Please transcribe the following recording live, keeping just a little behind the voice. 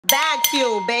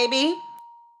BagFuel, baby.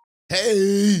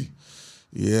 Hey,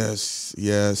 Yes,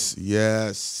 yes,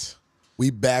 yes.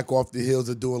 we back off the heels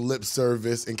of doing lip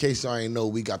service. In case y'all ain't know,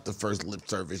 we got the first lip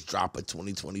service drop of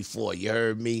 2024. You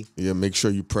heard me? Yeah, make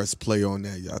sure you press play on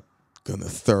that. Y'all gonna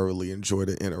thoroughly enjoy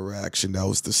the interaction that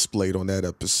was displayed on that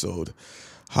episode.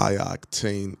 High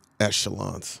octane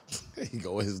echelons. There you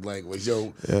go with his language.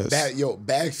 Yo, Yes.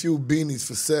 BagFuel beanies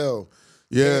for sale.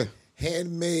 Yeah.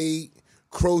 Handmade,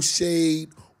 crocheted,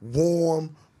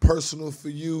 warm, personal for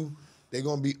you. They're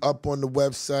going to be up on the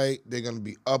website. They're going to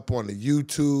be up on the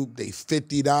YouTube. They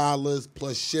 $50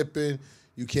 plus shipping.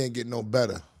 You can't get no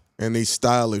better. And they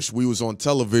stylish. We was on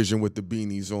television with the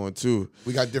beanies on too.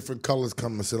 We got different colors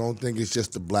coming, so don't think it's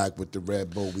just the black with the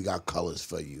red bow. We got colors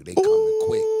for you. They coming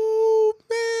quick. Ooh,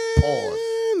 man.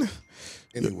 Pause.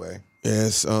 Anyway.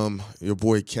 Yes, your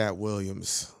boy Kat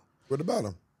Williams. What about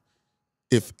him?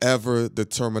 If ever the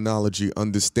terminology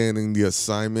understanding the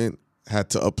assignment had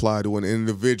to apply to an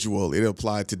individual, it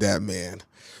applied to that man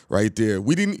right there.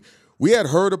 We had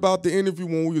heard about the interview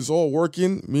when we was all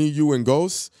working, me, you, and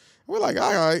Ghost. We're like,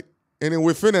 all right. And then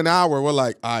within an hour, we're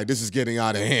like, all right, this is getting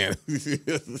out of hand.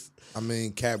 I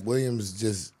mean, Kat Williams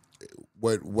just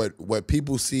what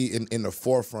people see in the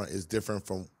forefront is different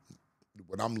from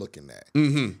what I'm looking at.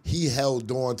 Mm-hmm. He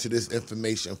held on to this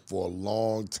information for a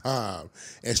long time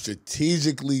and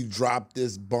strategically dropped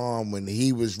this bomb when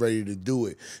he was ready to do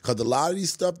it. Because a lot of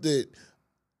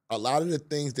the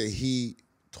things that he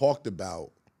talked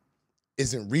about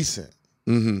isn't recent.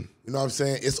 Mm-hmm. You know what I'm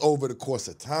saying? It's over the course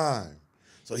of time.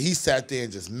 So he sat there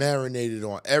and just marinated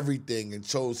on everything and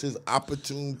chose his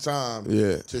opportune time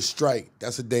to strike.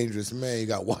 That's a dangerous man. You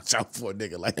got to watch out for a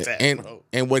nigga like that, bro.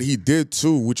 And what he did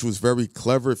too, which was very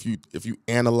clever, if you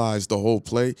analyze the whole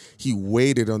play, he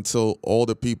waited until all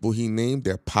the people he named,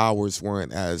 their powers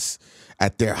weren't as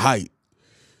at their height.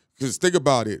 Because think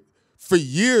about it. For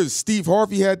years, Steve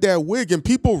Harvey had that wig, and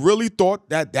people really thought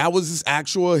that was his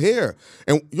actual hair.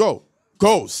 And yo,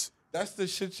 Ghost. That's the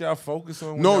shit y'all focus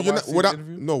on. No, you're not.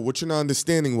 What you're not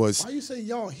understanding was. Why you say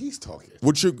y'all? He's talking.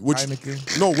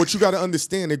 Hynaken. What you got to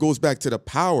understand. It goes back to the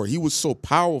power. He was so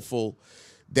powerful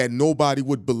that nobody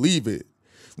would believe it.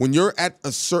 When you're at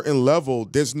a certain level,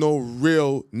 there's no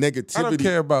real negativity. I don't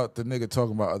care about the nigga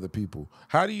talking about other people.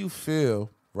 How do you feel,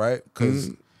 right?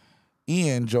 Because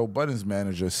Ian, Joe Budden's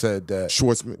manager, said that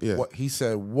Schwartzman. Yeah. He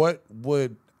said, what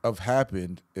would have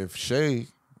happened if Shannon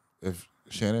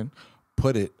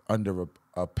put it under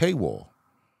a paywall?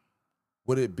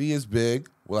 Would it be as big?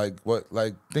 Like what?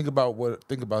 Like think about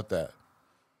that.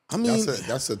 I mean,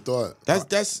 that's a thought.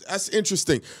 That's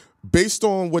interesting. Based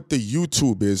on what the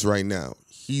YouTube is right now,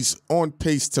 he's on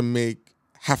pace to make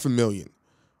 $500,000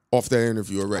 off that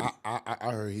interview already.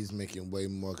 I heard he's making way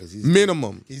more because he's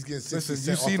minimum. He's getting 60 Listen, you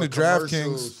cent seen off the of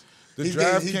DraftKings? He's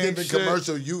DraftKings giving shit.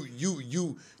 commercial. You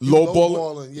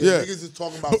Lowballing. Yeah, niggas is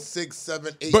talking about $6,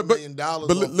 $7, $8 million.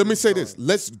 But let me say this.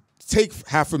 Let's take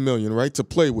 $500,000, right, to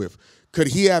play with. Could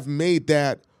he have made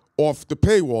that off the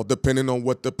paywall, depending on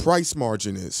what the price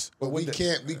margin is? But we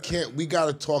got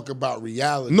to talk about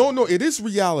reality. No, it is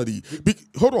reality.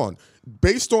 Hold on.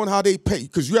 Based on how they pay,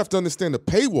 because you have to understand the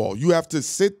paywall. You have to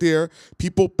sit there,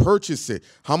 people purchase it.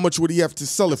 How much would he have to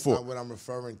sell it for? That's not what I'm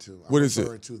referring to. What is it? I'm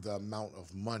referring to the amount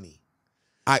of money.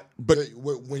 But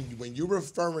when you're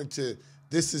referring to,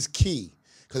 this is key.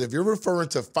 Because if you're referring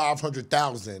to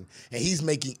 500,000 and he's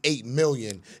making 8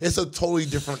 million, it's a totally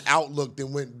different outlook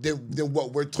than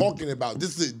what we're talking about.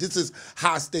 This is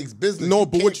high stakes business. No,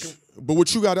 but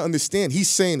what you got to understand, he's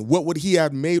saying what would he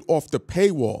have made off the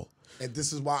paywall? And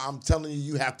this is why I'm telling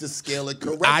you have to scale it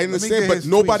correctly. I understand, but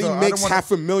nobody makes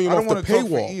 $500,000 off the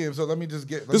paywall. Ian, so let me just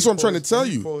get. This is what I'm trying to tell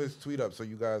you. Pull his tweet up so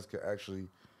you guys can actually.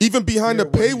 Even behind the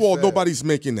hear what he paywall, said. nobody's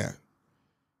making that.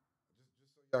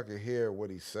 Y'all can hear what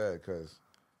he said because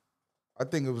I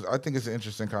think it's an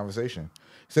interesting conversation.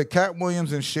 He said Kat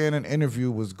Williams and Shannon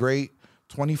interview was great.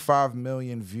 25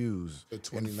 million views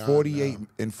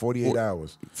in 48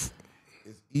 hours.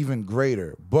 It's even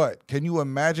greater. But can you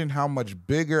imagine how much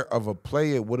bigger of a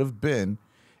play it would have been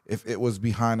if it was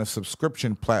behind a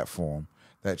subscription platform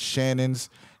that Shannon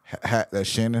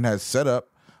has set up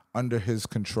under his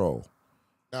control?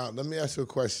 Now, let me ask you a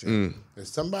question. If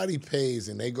somebody pays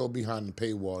and they go behind the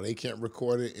paywall, they can't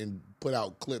record it and put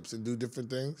out clips and do different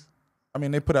things? I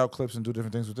mean, they put out clips and do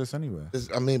different things with this anyway.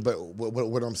 But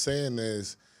what I'm saying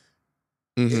is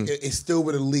it still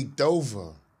would have leaked over.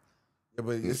 Yeah,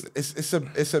 but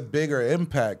it's a bigger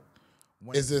impact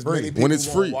when Is it's there many free. people When it's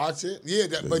won't free. watch it? Yeah,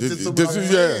 but this is what This I'm is-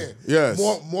 saying. yes.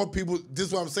 More people. This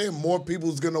is what I'm saying. More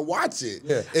people's gonna watch it.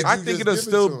 Yeah, if I you think just it'll give it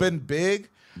still to 'em. been big,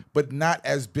 but not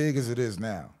as big as it is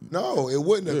now. No, it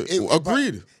wouldn't have.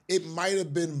 Agreed. It might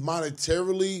have been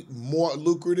monetarily more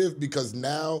lucrative because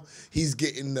now he's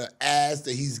getting the ads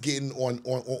that he's getting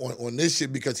on this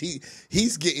shit because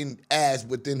he's getting ads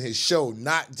within his show,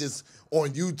 not just on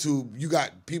YouTube. You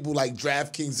got people like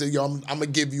DraftKings saying, yo, I'm gonna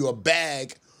give you a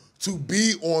bag to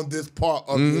be on this part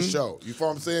of your show. You feel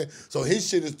what I'm saying? So his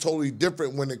shit is totally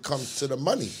different when it comes to the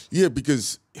money. Yeah,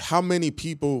 because how many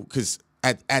people, because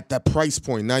at that price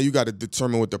point, now you got to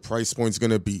determine what the price point is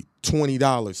going to be. $20,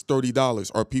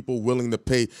 $30. Are people willing to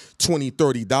pay $20,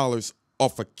 $30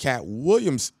 off a Kat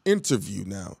Williams interview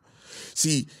now?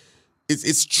 See,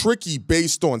 it's tricky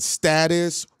based on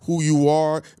status, who you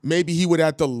are. Maybe he would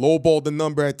have to lowball the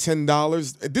number at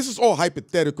 $10. This is all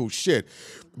hypothetical shit.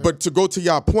 But to go to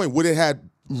your point, would it have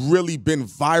really been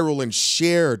viral and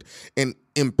shared and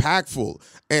impactful?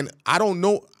 And I don't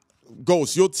know,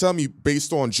 Ghost, you'll tell me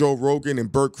based on Joe Rogan and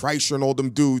Bert Kreischer and all them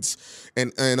dudes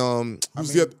and Andrew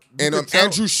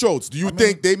Schultz. Do you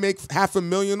think they make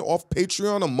 $500,000 off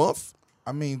Patreon a month?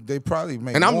 I mean, they probably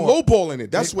make and more. I'm lowballing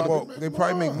it. That's they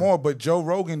probably make more. But Joe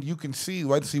Rogan, you can see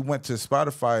once he went to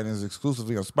Spotify and is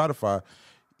exclusively on Spotify,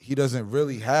 he doesn't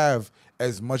really have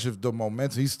as much of the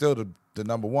momentum. He's still the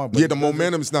number one. But yeah, the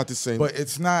momentum's not the same. But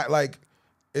it's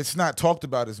not talked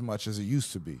about as much as it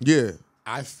used to be. Yeah.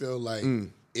 I feel like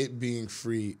it being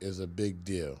free is a big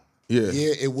deal. Yeah.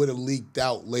 Yeah, it would have leaked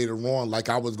out later on, like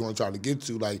I was going to try to get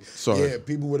to. Like, yeah,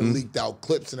 people would have leaked out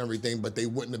clips and everything, but they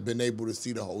wouldn't have been able to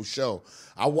see the whole show.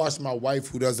 I watched my wife,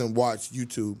 who doesn't watch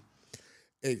YouTube,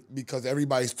 because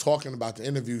everybody's talking about the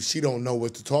interview. She don't know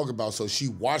what to talk about, so she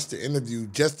watched the interview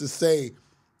just to say,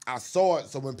 I saw it,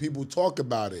 so when people talk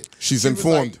about it. She's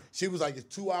informed. She was like,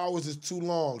 it's 2 hours, it's too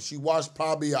long. She watched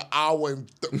probably an hour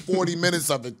and 40 minutes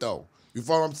of it, though. You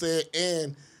follow what I'm saying?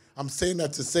 And I'm saying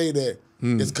that to say that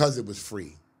it's because it was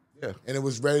free. Yeah. And it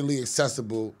was readily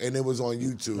accessible, and it was on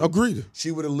YouTube. Agreed.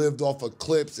 She would have lived off of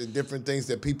clips and different things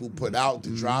that people put out to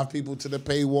drive people to the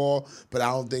paywall, but I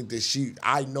don't think that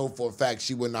I know for a fact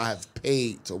she would not have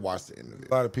paid to watch the interview.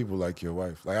 A lot of people like your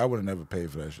wife. Like, I would have never paid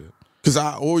for that shit. Because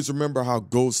I always remember how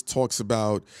Ghost talks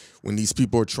about when these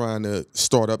people are trying to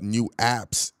start up new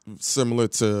apps similar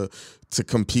to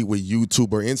compete with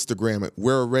YouTube or Instagram.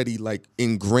 We're already like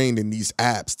ingrained in these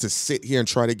apps. To sit here and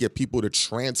try to get people to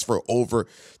transfer over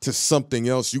to something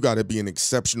else, you got to be an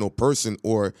exceptional person,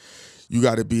 or you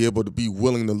got to be able to be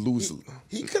willing to lose.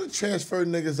 He could have transferred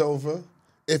niggas over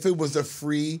if it was a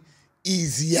free,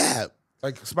 easy app.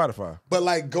 Like Spotify. But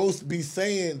like Ghost be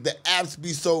saying, the apps be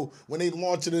so, when they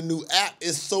launching a new app,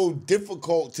 it's so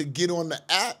difficult to get on the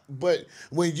app. But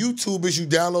when YouTube is, you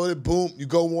download it, boom, you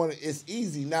go on it, it's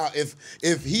easy. Now,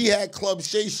 if he had Club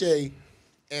Shay Shay,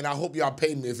 and I hope y'all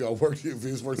pay me if y'all work, if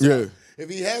this works out. If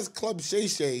he has Club Shay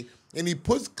Shay and he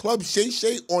puts Club Shay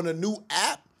Shay on a new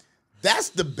app, that's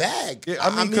the bag. Yeah,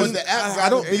 I mean, because the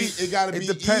app it gotta be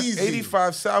easy.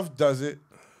 85 South does it.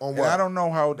 On what? And I don't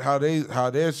know how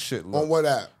their shit looks. On what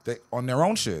app? On their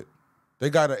own shit.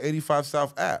 They got an 85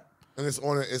 South app. And it's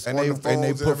on the phones and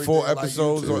they put 4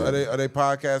 episodes like or they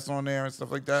podcasts on there and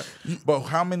stuff like that. But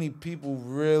how many people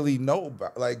really know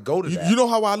about, like, go to that? You know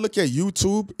how I look at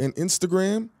YouTube and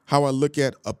Instagram? How I look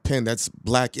at a pen that's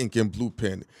black ink and blue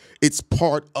pen. It's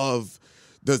part of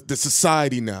the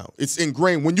society now. It's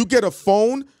ingrained. When you get a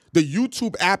phone, the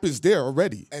YouTube app is there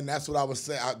already. And that's what I was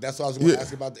saying. That's what I was going to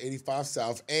ask about the 85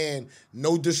 South. And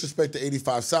no disrespect to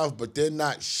 85 South, but they're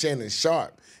not Shannon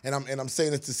Sharp. And I'm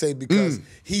saying this to say because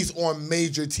he's on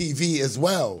major TV as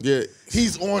well. Yeah.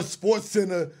 He's on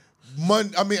SportsCenter not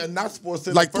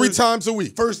SportsCenter. Like 3 times a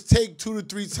week. First Take 2 to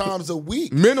 3 times a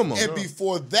week. Minimum. And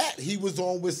before that, he was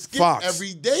on with Skip Fox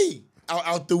every day.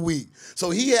 Out the week. So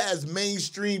he has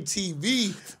mainstream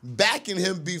TV backing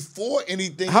him before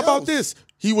anything else. How about this?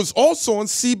 He was also on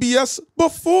CBS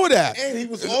before that. And he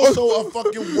was also a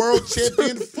fucking world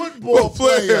champion football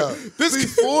player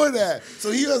before that.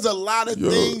 So he has a lot of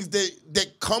things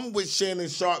that come with Shannon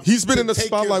Sharp. He's been in the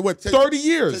spotlight, 30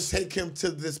 years? To take him to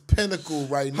this pinnacle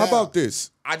right now. How about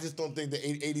this? I just don't think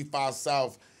the 85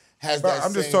 South has that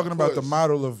I'm just talking about the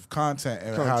model of content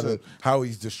and how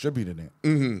he's distributing it.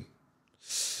 Mm-hmm.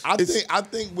 I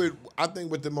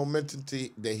think with the momentum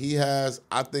that he has,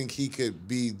 I think he could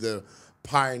be the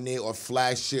pioneer or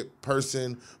flagship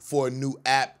person for a new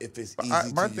app if it's easy to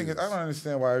use. My thing is, I don't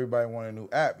understand why everybody want a new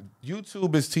app.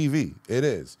 YouTube is TV. It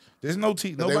is. There's no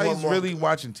TV. Nobody's really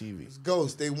watching TV. It's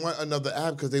Ghost. They want another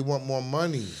app because they want more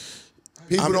money.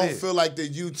 People don't feel like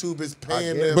that YouTube is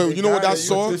paying them. But you know what I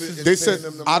saw? YouTube They is said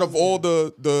paying them out of money. all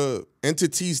the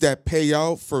entities that pay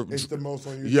out for, It's the most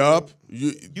on YouTube. yup,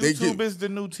 YouTube is the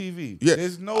new TV. Yeah,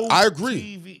 There's no I agree.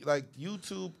 TV. Like,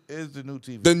 YouTube is the new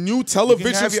TV. the new you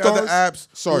television can have your stars. other apps,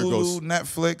 Sorry, Hulu, Ghost.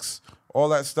 Netflix, all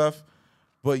that stuff.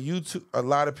 But YouTube, a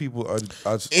lot of people are on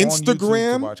YouTube to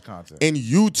Instagram watch content. and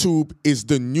YouTube is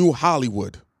the new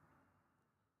Hollywood.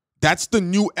 That's the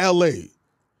new LA.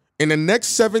 In the next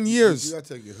 7 years, You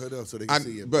gotta take your hood up so they can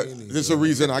see your but penis. there's a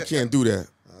reason I can't do that.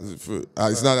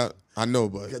 It's not. I know,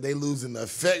 but Because they losing the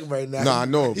effect right now. Nah, I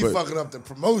know, He but- fucking up the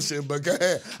promotion, but go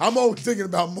ahead. I'm always thinking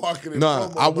about marketing. nah,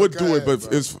 promo, I would go do it, ahead, but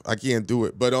bro. I can't do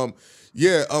it. But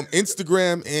yeah,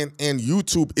 Instagram and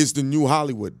YouTube is the new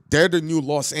Hollywood. They're the new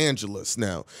Los Angeles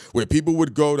now, where people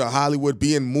would go to Hollywood,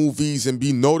 be in movies, and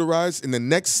be notarized. In the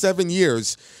next 7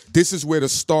 years, this is where the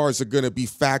stars are gonna be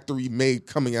factory made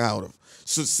coming out of.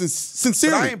 So But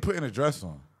sincerely, I ain't putting a dress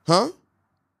on. huh?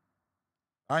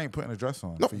 I ain't putting a dress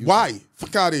on. No, for you. why?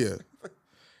 Fuck out of here.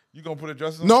 You gonna put a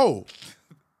dress on? No.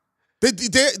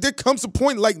 There comes a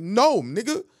point like, no,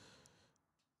 nigga.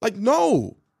 Like,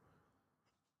 no.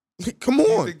 Come You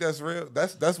on. think that's real?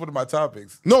 That's one of my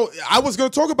topics. No, I was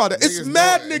going to talk about that. It's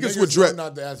mad niggas with dress.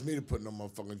 Not to ask me to put no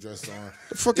motherfucking dress on.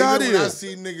 Fuck Even outta when I here.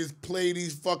 see niggas play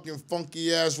these fucking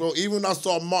funky ass roles. Even when I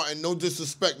saw Martin, no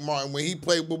disrespect, Martin, when he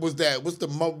played, what was that? What's the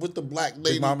black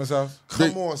lady? Big Mama's house.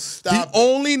 Come on, The stop.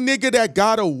 only nigga that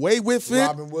got away with it.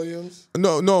 Robin Williams.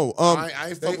 No. I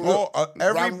ain't They fucking all, with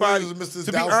everybody. Robin Williams, Mrs.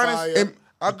 To be Doubtfire. honest, And-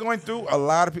 I'm going through a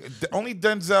lot of people. Only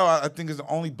Denzel, I think, is the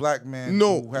only black man.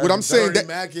 No, who what hasn't I'm saying done that-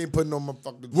 Mac ain't putting no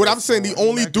motherfucking What I'm dress saying, the on.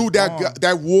 only Mac dude is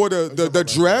that wore the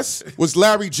dress was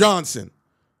Larry Johnson.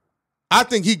 I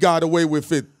think he got away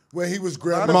with it. When he was A lot of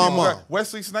grandma. people Mama. got-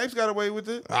 Wesley Snipes got away with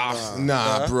it.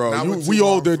 Nah, bro. Not with We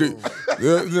Tumar older Fruit.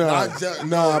 than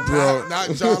nah, bro. Not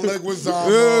John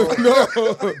Leguizamo.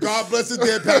 No. God bless his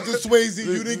dead Patrick Swayze.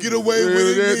 You didn't get away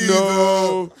with it either.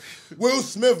 No. Will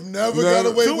Smith never No. got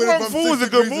away Two with Wrong it from Fools is 6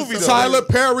 a good Degrees of movie, though. Separation. Tyler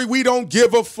Perry, we don't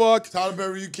give a fuck. Tyler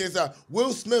Perry, you can't stop.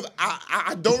 Will Smith,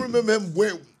 I don't remember him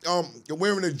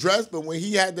wearing a dress, but when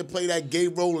he had to play that gay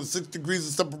role in 6 Degrees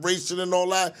of Separation and all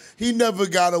that, he never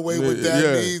got away with that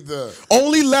Yeah. either.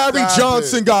 Only Larry Stop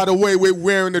Johnson it. got away with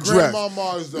wearing a dress.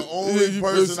 Grandmama is the only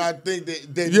person I think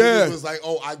that Yeah. was like,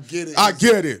 oh, I get it. I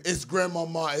get it. It's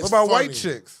Grandmama. It's What about funny. white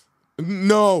chicks?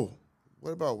 No.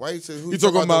 What about white chicks? Who You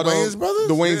talking about the Wayans brothers?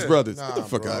 The Wayans Yeah. brothers. Nah, Get the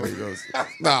fuck bro. out of here,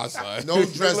 Nah, son. No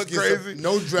dress look gets crazy.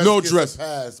 no dress. No gets dress. a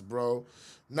pass, bro.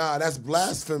 Nah, that's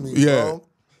blasphemy, Yeah. bro.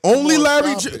 Only Come on,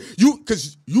 Larry, stop it.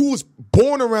 because you was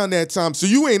born around that time, so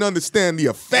you ain't understand the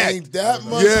effect. Ain't that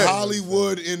much Yeah.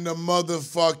 Hollywood in the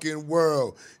motherfucking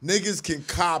world. Niggas can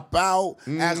cop out,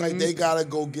 act like they gotta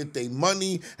go get their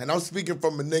money. And I'm speaking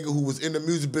from a nigga who was in the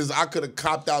music business. I could have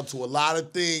copped out to a lot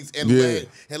of things and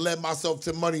Yeah. led myself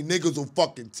to money. Niggas will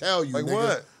fucking tell you, Like nigga.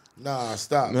 what? Nah,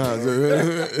 stop. Nah,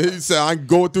 bro. he said, I ain't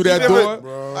going through that Yeah, door.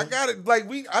 bro. I got it. Like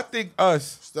I think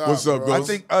us. Stop, What's up, bro. bro? I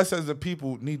think us as a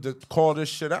people need to call this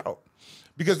shit out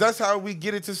because that's how we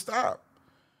get it to stop.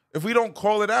 If we don't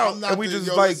call it out, and we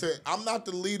just listen, I'm not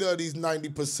the leader of these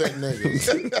 90%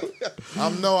 niggas.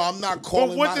 I'm not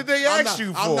calling. what did they ask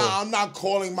you for? I'm not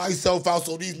calling myself out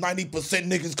so these 90%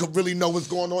 niggas could really know what's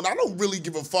going on. I don't really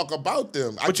give a fuck about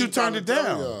them. But you turned it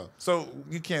down, down. so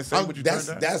you can't say what you turned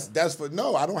down. That's for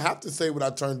no. I don't have to say what I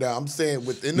turned down. I'm saying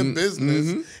within the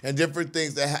business and different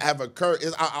things that have occurred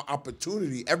is our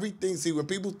opportunity. Everything. See, when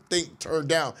people think turn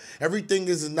down, everything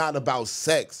is not about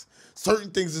sex.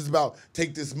 Certain things is about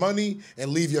take this money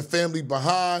and leave your family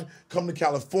behind, come to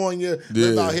California,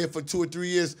 live Yeah. out here for 2 or 3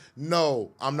 years. No,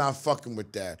 I'm not fucking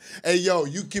with that. Hey, yo,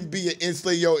 you can be an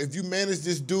insular. Yo, if you manage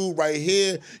this dude right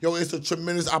here, yo, it's a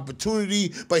tremendous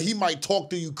opportunity, but he might talk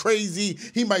to you crazy.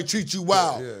 He might treat you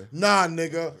wild. Yeah. Nah,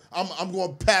 nigga, I'm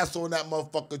going to pass on that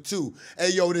motherfucker too.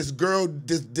 Hey, yo, this girl,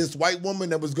 this white woman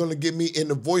that was going to get me in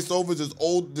the voiceovers, this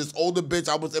older bitch,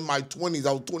 I was in my 20s.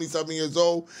 I was 27 years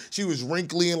old. She was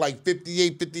wrinkly and like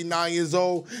 58, 59 years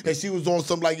old, and she was on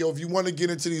some like, yo, if you want to get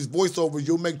into these voiceovers,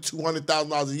 you'll make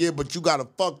 $200,000 a year, but you gotta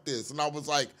fuck this. And I was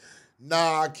like,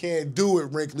 nah, I can't do it,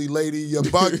 wrinkly lady, you're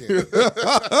bugging.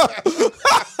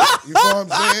 You know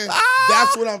what I'm saying?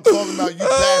 That's what I'm talking about. You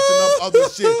passing up other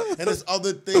shit, and there's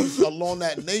other things along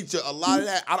that nature. A lot of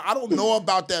that, I don't know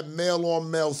about that male on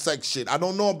male sex shit. I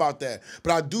don't know about that,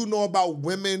 but I do know about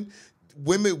women.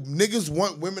 Niggas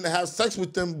want women to have sex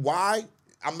with them. Why?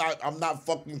 I'm not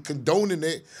fucking condoning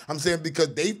it. I'm saying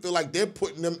because they feel like they're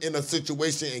putting them in a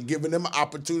situation and giving them an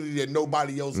opportunity that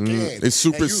nobody else can. It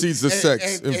supersedes the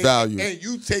sex and value. And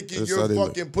you taking That's your how they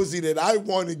fucking pussy that I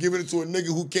want and giving it to a nigga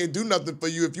who can't do nothing for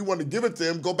you. If you want to give it to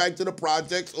him, go back to the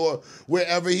projects or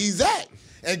wherever he's at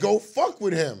and go fuck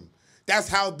with him. That's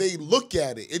how they look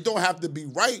at it. It don't have to be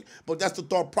right, but that's the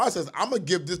thought process. I'm going to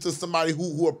give this to somebody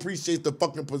who appreciates the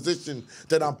fucking position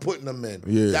that I'm putting them in.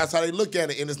 Yeah. That's how they look at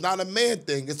it. And it's not a man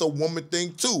thing. It's a woman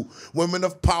thing, too. Women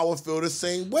of power feel the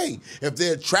same way. If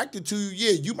they're attracted to you,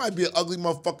 yeah, you might be an ugly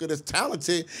motherfucker that's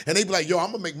talented, and they be like, yo,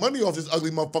 I'm going to make money off this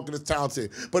ugly motherfucker that's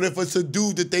talented. But if it's a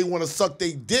dude that they want to suck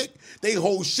their dick, they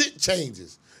whole shit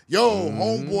changes. Yo,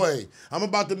 homeboy, I'm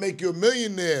about to make you a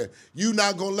millionaire. You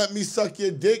not gonna let me suck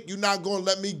your dick? You not gonna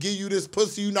let me give you this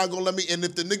pussy? You not gonna let me? And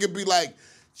if the nigga be like,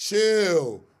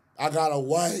 chill, I got a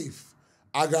wife,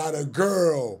 I got a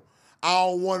girl, I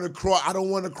don't want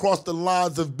to cross the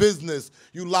lines of business,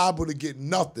 you liable to get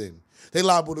nothing. They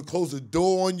liable to close the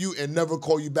door on you and never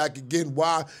call you back again.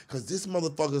 Why? Because this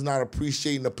motherfucker's not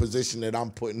appreciating the position that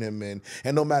I'm putting him in.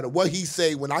 And no matter what he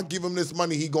say, when I give him this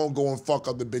money, he gonna go and fuck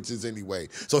other bitches anyway.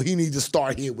 So he needs to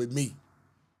start here with me.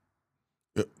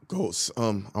 Ghost,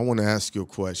 I want to ask you a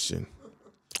question.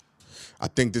 I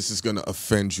think this is gonna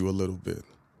offend you a little bit.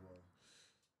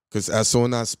 Because Esso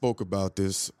and I spoke about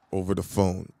this over the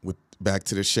phone with back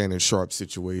to the Shannon Sharp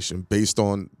situation based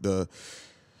on the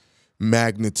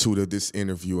magnitude of this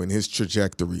interview and his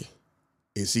trajectory.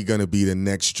 Is he gonna be the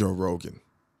next Joe Rogan?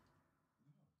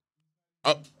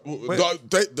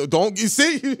 Don't you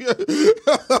see?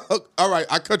 All right,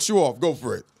 I cut you off. Go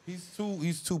for it.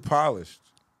 He's too polished.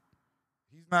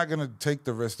 He's not gonna take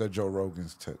the risk that Joe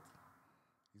Rogan's took.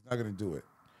 He's not gonna do it.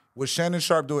 Would Shannon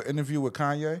Sharp do an interview with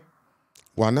Kanye?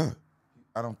 Why not?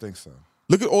 I don't think so.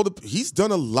 Look at he's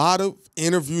done a lot of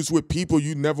interviews with people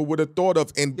you never would have thought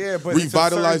of and but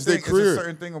revitalized their career. It's a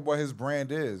certain thing of what his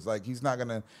brand is. Like he's not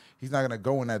gonna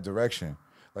go in that direction.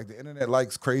 Like the internet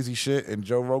likes crazy shit, and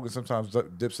Joe Rogan sometimes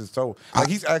dips his toe. Like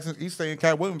he's saying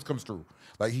Kat Williams comes through.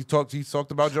 Like he talked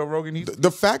about Joe Rogan.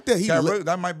 The fact that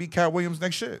that might be Kat Williams'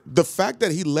 next shit. The fact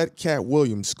that he let Kat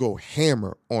Williams go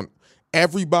hammer on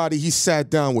everybody he sat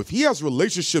down with. He has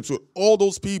relationships with all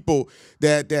those people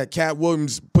that Kat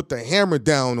Williams put the hammer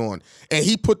down on. And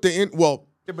he put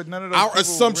but none of those our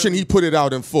assumption he put it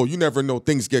out in full. You never know,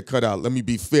 things get cut out. Let me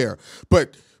be fair.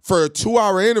 But for a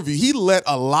 2-hour interview, he let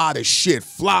a lot of shit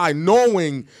fly,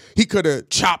 knowing he could have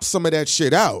chopped some of that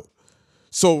shit out.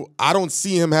 So I don't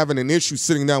see him having an issue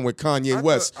sitting down with Kanye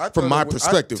West from my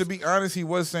perspective. To be honest, he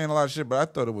was saying a lot of shit, but I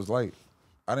thought it was light.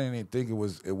 I didn't even think it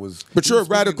was. But you're a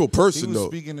radical person, though. He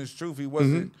was speaking his truth. He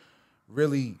wasn't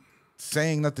really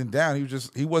saying nothing down.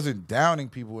 He wasn't downing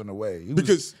people in a way. He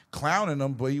was clowning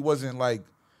them, but he wasn't like.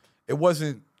 It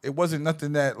wasn't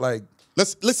nothing that like.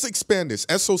 Let's expand this.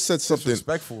 Esso said something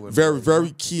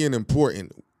very key and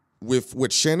important with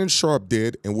what Shannon Sharp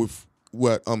did and with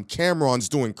what Cameron's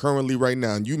doing currently right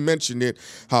now. And you mentioned it,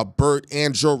 how Bert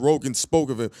and Joe Rogan spoke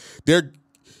of it.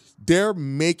 They're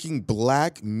making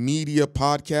black media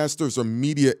podcasters or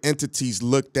media entities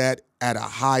looked at a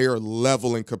higher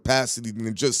level and capacity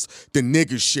than just the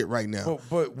nigga shit right now.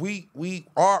 But we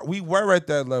were at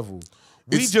that level.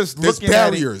 There's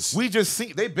barriers. We just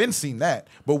see they've been seeing that,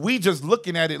 but we just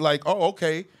looking at it like, oh,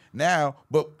 okay, now.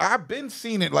 But I've been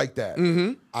seeing it like that.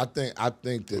 I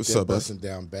think that they're busting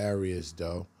down barriers,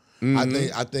 though. I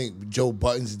think Joe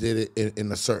Buttons did it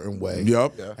in a certain way.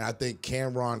 Yep. And I think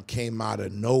Cameron came out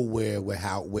of nowhere with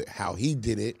how he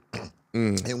did it.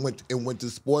 And went to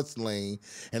sports lane,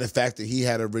 and the fact that he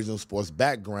had original sports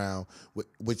background,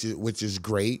 which is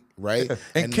great, right?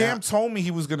 And Cam told me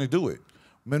he was gonna do it.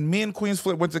 When me and Queens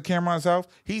Flip went to Cameron's house,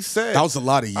 he said that was a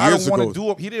lot of years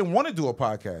ago. He didn't want to do a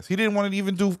podcast. He didn't want to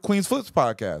even do Queens Flip's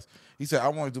podcast. He said, I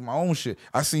want to do my own shit.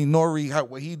 I seen Nori,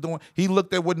 what he doing. He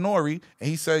looked at what Nori, and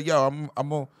he said, yo, I'm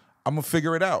gonna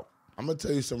figure it out. I'm gonna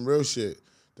tell you some real shit.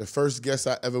 The first guest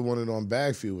I ever wanted on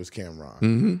BagFuel was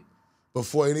Cameron.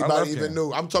 Before anybody even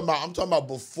knew. I'm talking about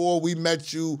before we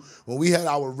met you, when we had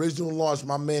our original launch,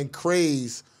 my man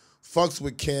Craze fucks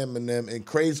with Cam and them, and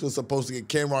Craze was supposed to get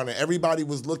Cameron, and everybody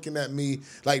was looking at me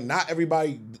like, not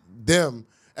everybody, them,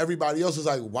 everybody else was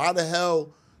like, why the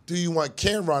hell do you want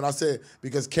Cameron? I said,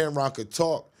 because Cameron could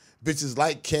talk. Bitches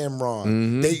like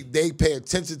Cameron. They pay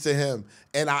attention to him.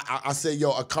 And I said,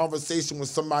 yo, a conversation with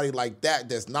somebody like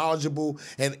that's knowledgeable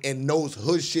and knows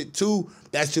hood shit too,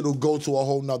 that shit will go to a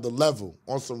whole nother level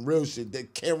on some real shit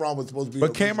that Cameron was supposed to be.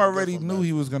 But Cam already knew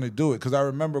he was going to do it, because I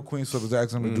remember Queens Flip was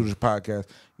asking him to do this podcast.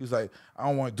 He was like, I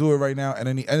don't want to do it right now. And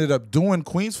then he ended up doing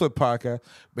Queens Flip podcast,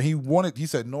 but he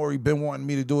said, Nori been wanting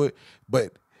me to do it,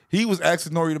 but He was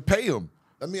asking Nori to pay him.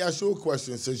 Let me ask you a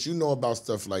question, since you know about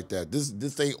stuff like that.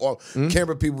 This ain't all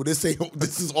camera people. This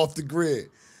is off the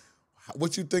grid.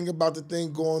 What you think about the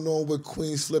thing going on with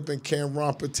Queen Flip and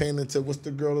Cameron pertaining to what's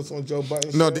the girl that's on Joe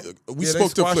Budden's No, show? we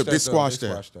spoke to Flip. They squashed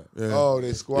that. that. Yeah. Oh,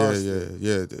 they squashed it.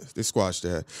 Yeah. They squashed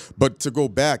that. But to go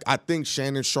back, I think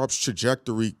Shannon Sharp's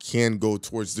trajectory can go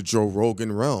towards the Joe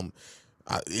Rogan realm.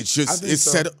 It's just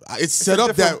set up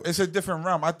that it's a different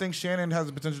realm. I think Shannon has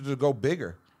the potential to go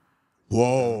bigger.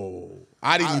 Whoa!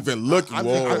 I didn't even look.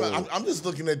 I'm just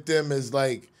looking at them as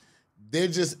like they're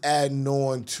just adding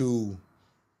on to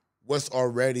what's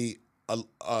already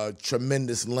a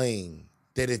tremendous lane.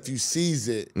 That if you seize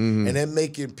it, and they're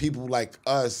making people like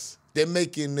us, they're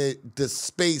making the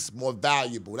space more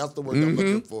valuable. That's the word I'm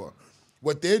looking for.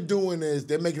 What they're doing is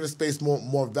they're making the space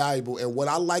more valuable. And what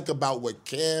I like about what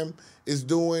Cam is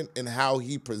doing and how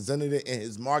he presented it in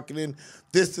his marketing,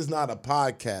 this is not a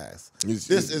podcast. This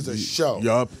is a show.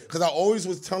 Yup. Because I always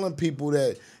was telling people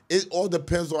that it all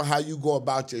depends on how you go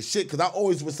about your shit. Because I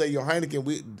always would say, yo,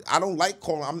 Hynaken, I don't like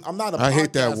calling. I'm not a podcaster. I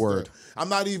hate that word. I'm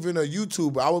not even a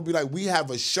YouTuber. I would be like, we have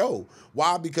a show.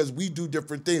 Why? Because we do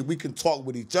different things. We can talk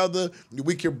with each other.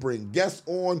 We can bring guests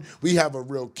on. We have a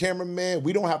real cameraman.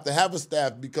 We don't have to have a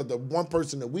staff because the one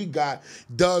person that we got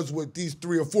does what these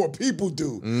 3 or 4 people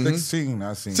do. 16,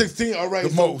 I seen. 16, all right.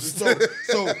 The most.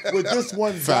 So with this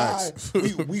one guy,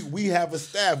 we have a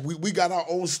staff. We got our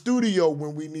own studio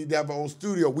when we need to have our own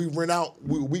studio. We rent out.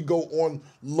 We go on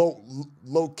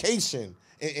location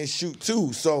and shoot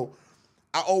too. So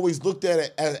I always looked at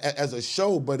it as a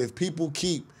show. But if people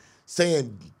keep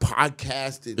saying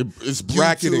podcasting, it's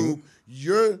bracketing.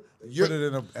 YouTube, you're put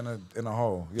it in a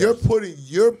hole. Yes.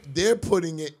 They're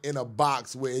putting it in a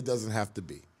box where it doesn't have to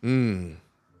be.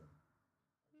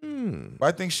 But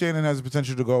I think Shannon has the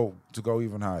potential to go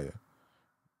even higher.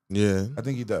 Yeah, I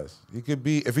think he does. He could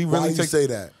be if he Why really you say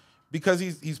that? Because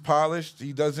he's polished.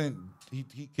 He doesn't.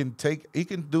 He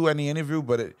can do any interview,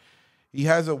 but he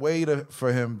has a way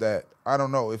for him that I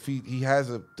don't know if he has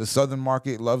the Southern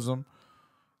market loves him.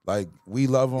 Like we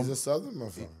love him. He's a Southern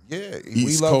motherfucker. Yeah,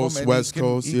 East we love Coast, him. West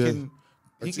Coast.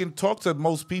 He can talk to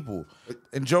most people.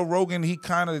 And Joe Rogan, he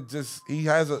kind of just he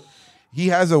has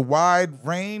a wide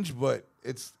range, but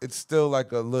it's still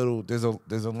like a little. There's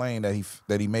a lane that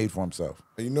he made for himself.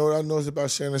 And you know what I noticed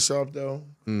about Shannon Sharp though,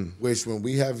 which when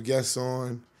we have guests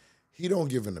on, he don't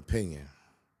give an opinion.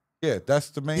 Yeah,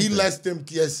 that's the main. He thing. lets them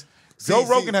guess. Joe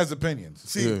Rogan has opinions.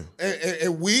 See,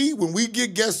 and when we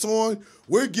get guests on,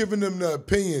 we're giving them the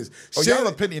opinions. Oh, y'all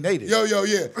opinionated. Yeah.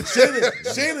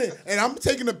 Shannon, and I'm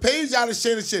taking a page out of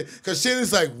Shannon shit because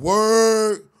Shannon's like,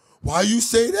 word, why you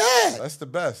say that? That's the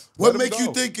best. What make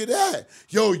you think of that?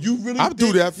 Yo, you really I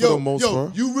do that for the most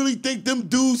part. You really think them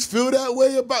dudes feel that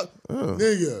way about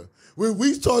nigga? When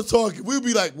we start talking, we'll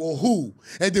be like, well, who?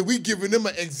 And then we giving them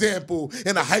an example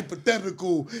and a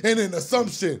hypothetical and an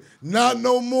assumption. Not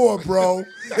no more, bro.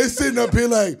 It's sitting up here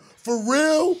like, for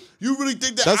real? You really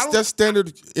think that? That's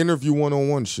standard interview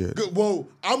 101 shit. Well,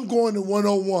 I'm going to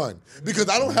 101 because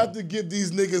I don't have to give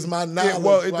these niggas my knowledge. Yeah,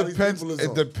 well, it depends.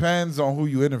 It depends on who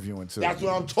you interviewing too. That's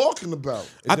what I'm talking about.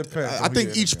 It depends. I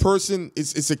think each person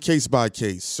it's a case by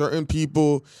case. Certain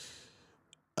people,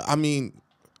 I mean,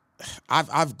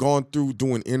 I've gone through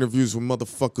doing interviews with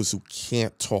motherfuckers who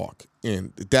can't talk,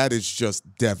 and that is just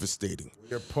devastating.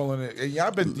 You're pulling it.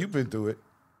 Yeah, you've been through it.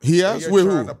 He has with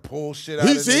trying who? To pull shit out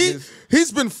of niggas.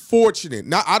 He's been fortunate.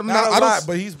 Not a lot,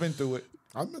 but he's been through it.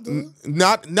 I've been through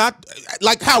it. Not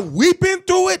like how we been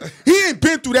through it. He ain't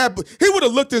been through that. But he would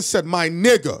have looked and said, "My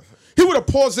nigga." He would have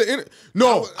paused the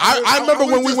No, I remember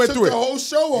when we went through it. The whole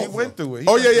show He went through it.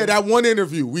 That one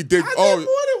interview we did. I did more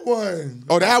than one.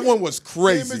 Oh, that one was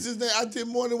crazy. I did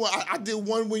more than one. I did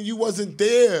one when you wasn't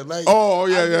there. Like,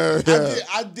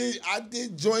 I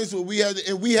did joints where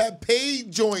we had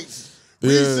paid joints.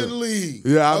 Recently,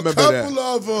 I remember that. A couple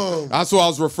of them. That's what I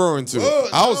was referring to.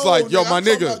 I was like, "Yo, my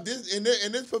nigga."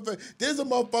 There's a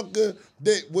motherfucker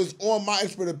that was on my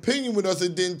expert opinion with us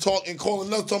and didn't talk and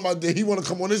calling us talking about that he want to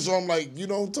come on this show. I'm like, you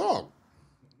don't talk.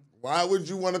 Why would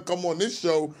you want to come on this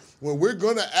show when we're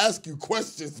gonna ask you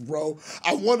questions, bro?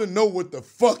 I want to know what the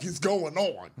fuck is going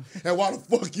on and why the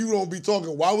fuck you don't be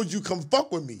talking. Why would you come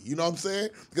fuck with me? You know what I'm saying?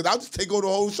 Because I'll just take over the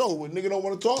whole show. When nigga don't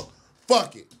want to talk,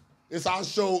 fuck it. It's our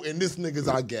show, and this nigga's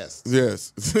our guest.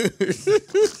 Yes. Fuck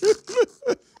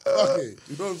it.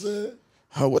 You know what I'm saying?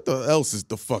 What the else is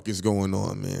the fuck is going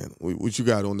on, man? What you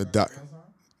got on the dock?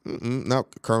 Not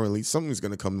currently. Something's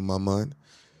gonna come to my mind.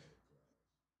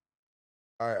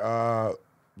 All right.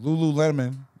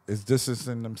 Lululemon is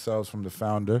distancing themselves from the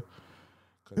founder.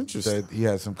 Interesting. Said he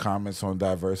had some comments on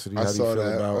diversity. I How do you feel saw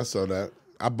that. about? I saw that.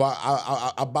 I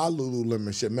buy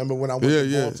Lululemon shit. Remember when I went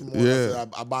to Baltimore? Yeah. I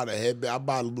said I bought a headband. I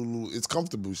buy Lulu. It's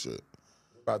comfortable shit.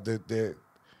 About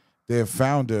their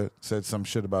founder said some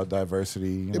shit about diversity.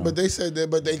 You know. But they said that.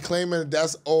 But they claiming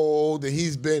that's old.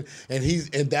 That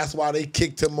and that's why they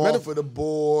kicked him off of the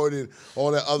board and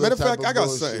all that other. Matter of type fact, of I got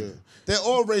bullshit. something. They're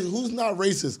all racist. Who's not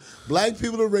racist? Black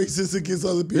people are racist against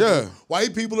other people. Yeah.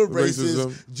 White people are racist.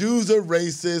 Racism. Jews are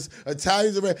racist.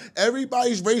 Italians are racist.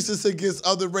 Everybody's racist against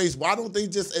other race. Why don't they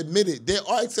just admit it? There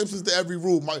are exceptions to every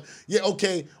rule.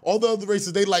 Okay, all the other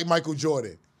races, they like Michael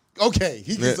Jordan. Okay,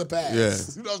 he gets a pass. Yeah.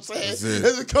 You know what I'm saying?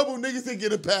 There's a couple niggas that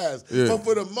get a pass. Yeah. But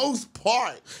for the most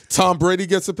part, Tom Brady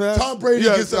gets a pass? Tom Brady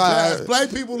gets a pass. Black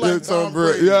people like Tom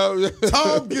Brady. Yeah.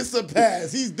 Tom gets a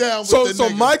pass. He's down with the niggas. So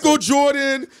Michael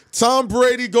Jordan, Tom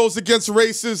Brady goes against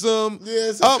racism.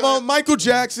 Yeah, Michael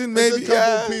Jackson, maybe. It's a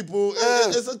couple people.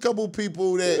 It's a couple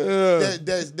people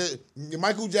that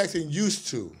Michael Jackson used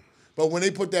to. But when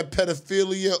they put that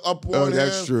pedophilia up on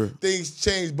him, true. Things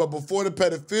changed. But before the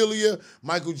pedophilia,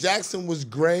 Michael Jackson was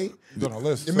great. He's on the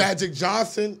list. The Magic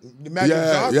Johnson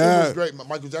was great.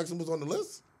 Michael Jackson was on the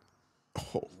list?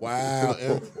 Oh. Wow.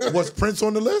 And was Prince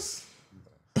on the list?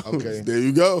 Okay. There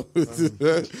you go. You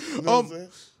know what I'm saying?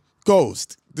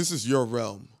 Ghost, this is your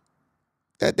realm.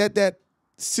 That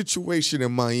situation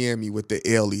in Miami with the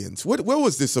aliens. What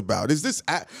was this about? Is this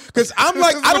because I'm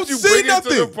like I don't see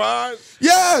nothing.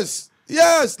 Yes.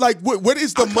 Like what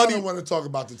is the money? I want to talk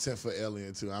about the 10 for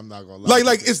alien too. I'm not gonna lie.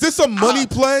 Like is this a money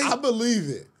play? I believe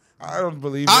it. I don't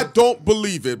believe it. I don't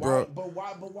believe it, bro. But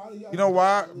why do y'all? You know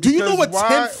why? Do you know what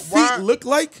 10 feet look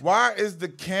like? Why is the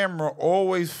camera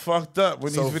always fucked up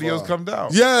when these videos come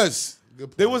down? Yes.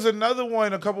 There was another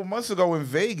one a couple months ago in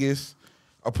Vegas,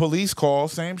 a police call,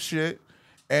 same shit.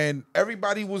 And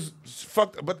everybody was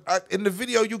fucked. But in the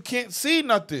video, you can't see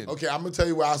nothing. Okay, I'm going to tell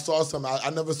you where I saw something. I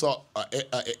never saw an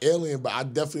alien, but I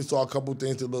definitely saw a couple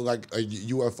things that look like a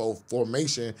UFO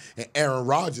formation. And Aaron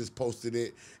Rodgers posted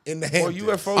it in the Hamptons.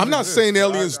 Well, UFOs I'm not saying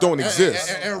aliens don't exist.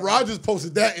 And Aaron Rodgers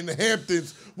posted that in the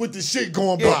Hamptons with the shit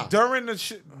going by. During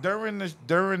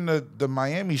the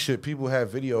Miami shit, people had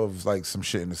video of like some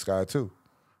shit in the sky too.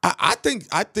 I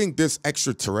think this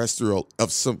extraterrestrial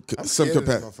of some capacity.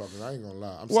 capacity. I ain't gonna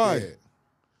lie. I'm Why? scared.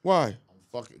 Why?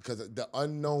 Because the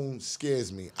unknown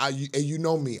scares me. And you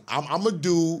know me. I'm a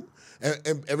dude,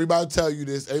 and everybody tell you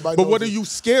this. Everybody. But knows what are this. you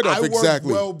scared of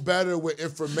exactly? I work well better with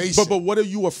information. But what are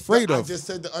you afraid of? I just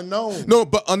said the unknown. No,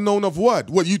 but unknown of what?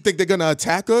 What, you think they're gonna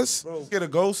attack us? Bro, get a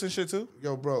ghost and shit too.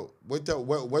 Yo, bro, what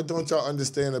don't y'all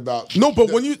understand about? No, but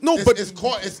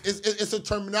it's a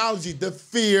terminology. The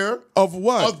fear of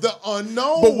what? Of the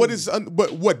unknown.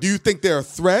 But what do you think they're a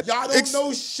threat? Y'all don't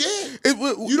know shit.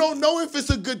 You don't know if it's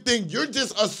a good thing. You're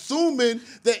just assuming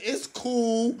that it's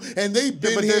cool and they've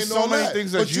been but here there's and all so many that.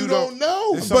 things that But you don't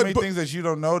know. There's so many things that you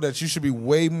don't know that you should be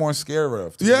way more scared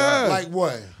of. Yeah. Like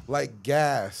what? Like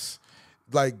gas.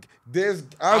 Like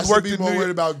I should be more worried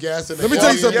about gas. Let me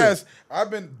tell you something. Yes, I've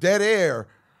been dead air.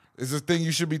 Is the thing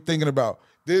you should be thinking about.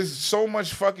 There's so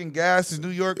much fucking gas in New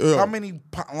York. Yeah. How many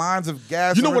lines of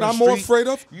gas? You know what I'm more afraid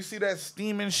of? You see that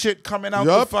steaming shit coming out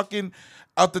the fucking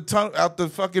out the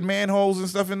fucking manholes and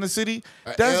stuff in the city.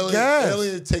 That's gas.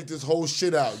 Alien take this whole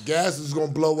shit out. Gas is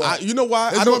gonna blow up. You know why?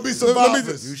 There's gonna be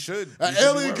survivors. You should. An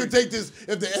alien could take this.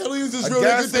 If the aliens is real,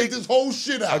 they could take this whole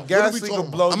shit out. A gas leak will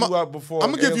blow you up before.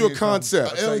 I'm gonna give you a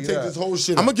concept. An alien take this whole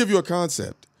shit out. I'm gonna give you a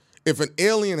concept. If an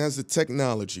alien has the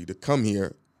technology to come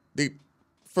here,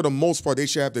 for the most part, they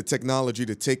should have the technology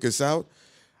to take us out.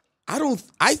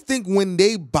 I think when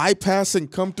they bypass and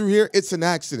come through here, it's an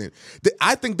accident.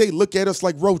 I think they look at us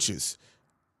like roaches.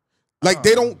 Like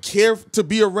they don't care to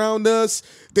be around us.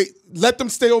 They let them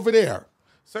stay over there.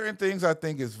 Certain things I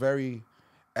think is very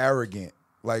arrogant.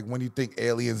 Like when you think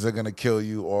aliens are gonna kill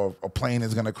you or a plane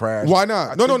is gonna crash. Why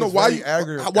not? No. Why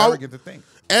arrogant to think?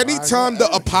 Anytime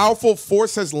a powerful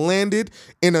force has landed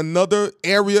in another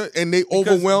area and they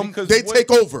overwhelm, they take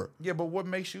over. Yeah, but what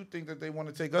makes you think that they want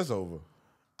to take us over?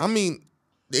 I mean,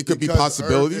 it could be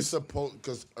possibilities.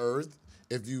 Because Earth,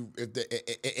 if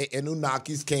the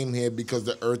Anunnakis came here because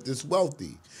the Earth is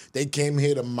wealthy, they came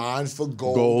here to mine for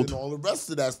gold and all the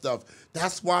rest of that stuff.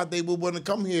 That's why they would want to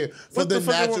come here for the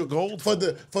natural gold for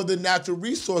the natural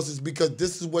resources. Because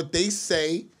this is what they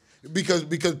say. Because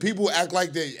people act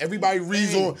like they everybody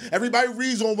reads on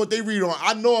what they read on.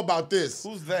 I know about this.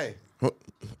 Who's they? Hold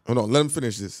on, let him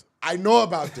finish this. I know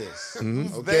about this.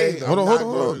 Okay, hold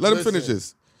on. Let him finish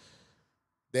this.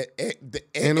 The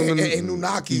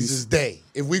Anunnakis is they.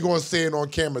 If we gonna say it on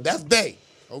camera, that's they.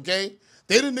 Okay,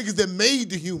 they the niggas that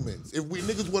made the humans. If we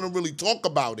niggas want to really talk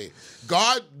about it,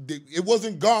 God, it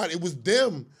wasn't God. It was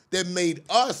them that made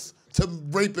us to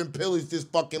rape and pillage this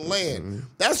fucking land.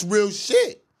 That's real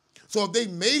shit. So if they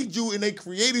made you and they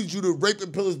created you to rape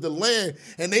and pillage the land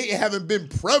and they haven't been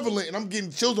prevalent, and I'm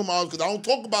getting chills on my arms because I don't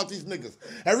talk about these niggas.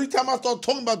 Every time I start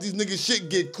talking about these niggas, shit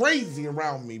get crazy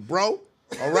around me, bro.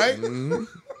 All right?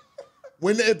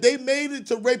 If they made it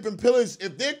to rape and pillage,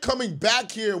 if they're coming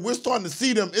back here and we're starting to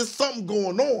see them, it's something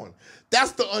going on.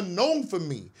 That's the unknown for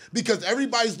me because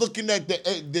everybody's looking at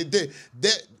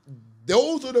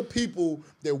those are the people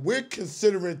that we're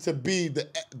considering to be the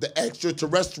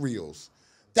extraterrestrials.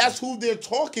 That's who they're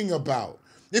talking about.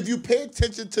 If you pay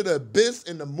attention to the abyss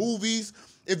in the movies,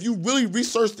 if you really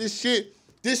research this shit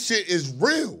is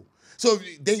real. So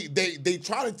they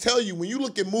try to tell you, when you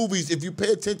look at movies, if you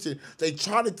pay attention, they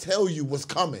try to tell you what's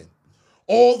coming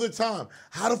all the time.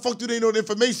 How the fuck do they know the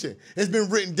information? It's been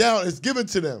written down. It's given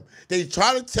to them. They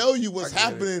try to tell you what's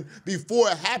happening before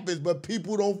it happens, but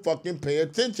people don't fucking pay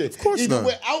attention. Of course Even not.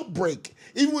 with Outbreak,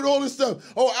 even with all this stuff.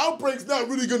 Oh, Outbreak's not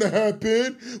really going to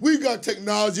happen. We got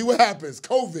technology. What happens?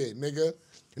 COVID, nigga.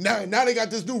 Now they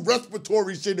got this new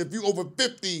respiratory shit. If you over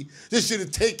 50, this shit is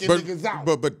taking niggas out.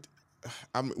 But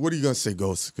what are you gonna say,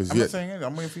 Ghost? Because I'm not saying anything.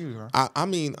 I'm waiting for you, huh? I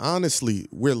mean, honestly,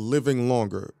 we're living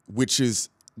longer, which is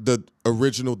the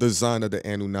original design of the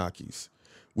Anunnakis.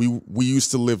 We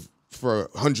used to live for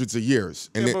hundreds of years,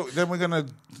 and But then we're gonna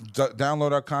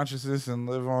download our consciousness and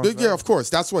live on. yeah, of course.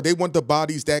 That's why they want the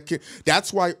bodies that can.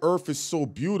 That's why Earth is so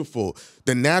beautiful.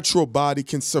 The natural body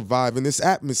can survive in this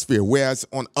atmosphere, whereas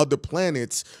on other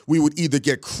planets we would either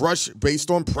get crushed based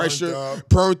on pressure,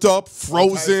 burnt up,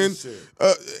 frozen,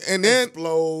 and then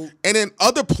explode. And then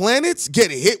other planets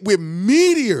get hit with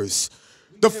meteors.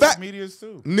 The fact, meteors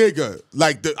too, nigga,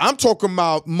 like I'm talking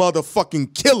about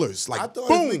motherfucking killers. Like, I thought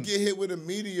boom. if we get hit with a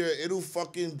meteor, it'll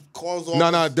fucking cause all.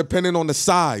 No, depending on the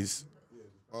size.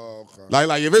 Oh, okay.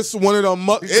 Like if it's one of them,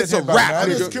 it's a wrap. I'm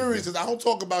just Nigga. curious because I don't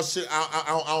talk about shit I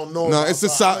don't know. No, about, it's the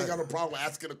so I size. ain't got no problem with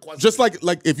asking a question. Just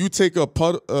like if you take a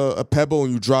pebble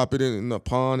and you drop it in a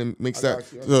pond and makes I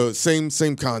that got you.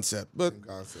 same concept. But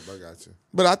I got you.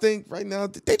 But I think right now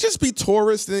they just be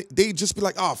tourists. They just be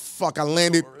like, oh fuck, I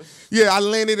landed. Yeah, I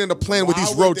landed in a plane with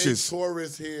these roaches. Why would they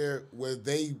tourists here where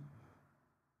they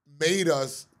made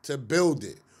us to build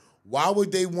it? Why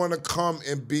would they want to come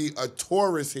and be a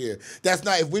tourist here? That's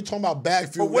not, if we're talking about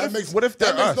BagFuel, that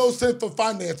makes no sense for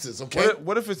finances, okay?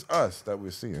 What if it's us that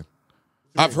we're seeing?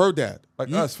 I've heard that.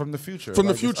 Like us from the future. From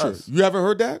the Like, it's future. us. You haven't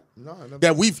heard that? No, I never.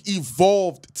 That we've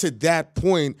evolved to that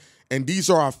point, and these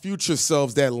are our future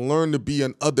selves that learn to be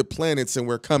on other planets, and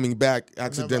we're coming back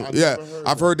accidentally.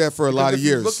 I've heard that for a lot of If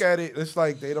you years. look at it, it's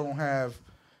like they don't have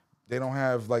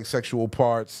like sexual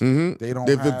parts. Mhm. They don't.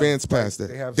 They've have, advanced past like,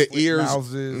 that. They have The split ears.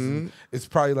 mouses. and It's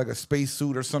probably like a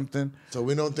spacesuit or something. So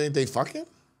we don't think they fucking?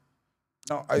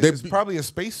 No, They it's probably a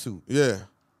spacesuit. Yeah.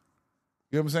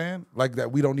 You know what I'm saying? Like that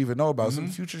we don't even know about. Some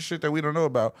future shit that we don't know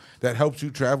about that helps you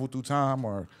travel through time,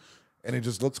 and it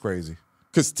just looks crazy.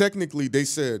 Because technically, they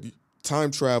said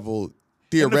time travel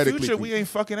theoretically. In the future, we ain't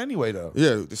fucking anyway though.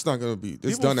 Yeah, it's not gonna be.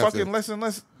 It's People done fucking after. less and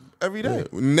less every day.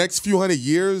 Yeah. Next few hundred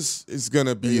years is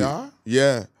gonna be. They are?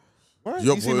 Yeah. What?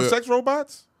 Yo, You seen boy, the sex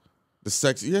robots? The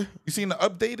sex. Yeah. You seen the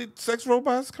updated sex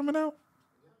robots coming out?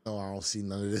 No, I don't see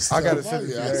none of this. I gotta stuff. send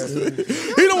Why it you to you.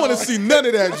 asking- He don't want to see none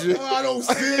of that shit. I don't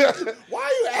see it. Why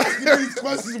are you asking me these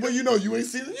questions when you know you ain't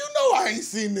seen it? You know I ain't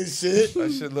seen this shit.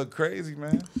 That shit look crazy,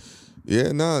 man.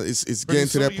 Yeah, nah, it's getting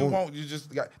to that point. You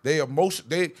just got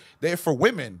they're for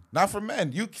women, not for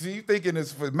men. You thinking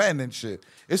it's for men and shit.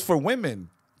 It's for women.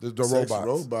 The Sex robots.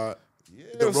 robot.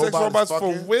 Yeah, sex robots for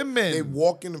fucking? women. They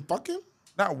walking and fucking?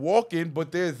 Not walking,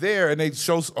 but they're there and they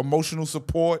show emotional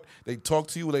support. They talk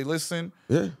to you. They listen.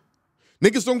 Yeah.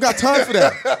 Niggas don't got time for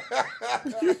that.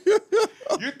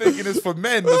 You're thinking it's for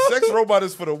men. The sex robot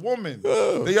is for the woman.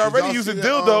 They already y'all using see that,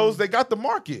 dildos. They got the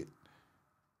market.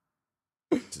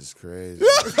 This is crazy.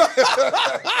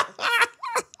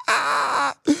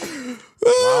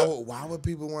 Why would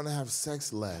people want to have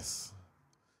sex less?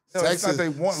 No, it's not they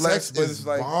want less, sex but is it's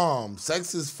like bomb.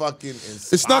 Sex is fucking inspiring.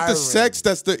 It's not the sex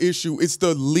that's the issue. It's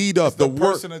the lead up, the the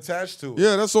work. person attached to it.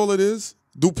 Yeah, that's all it is.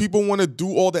 Do people want to do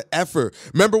all the effort?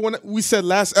 Remember when we said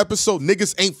last episode,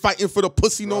 niggas ain't fighting for the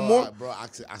pussy no more? Bro,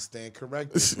 I stand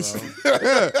corrected, bro.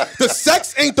 Yeah. The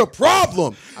sex ain't the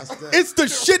problem. It's the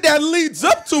shit that leads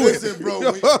up to Listen, it. bro.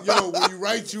 When you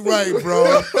right, you right,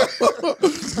 bro.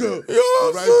 You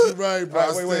right, bro.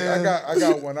 All right, wait. I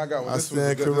got one. I This was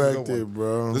stand a good corrected, one.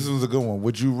 bro. This was a good one.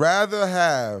 Would you rather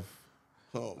have?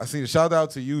 I seen a shout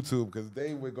out to YouTube because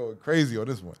they were going crazy on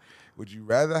this one. Would you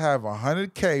rather have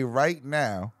 $100K right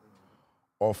now,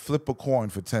 or flip a coin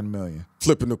for $10 million?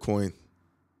 Flipping the coin.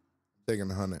 Taking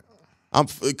 100.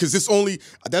 Because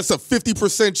that's a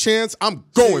 50% chance. I'm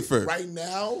going for it. Right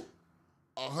now,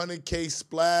 100K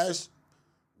splash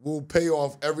will pay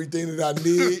off everything that I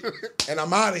need, and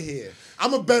I'm out of here.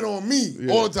 I'm a bet on me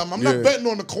all the time. I'm not betting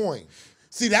on the coin.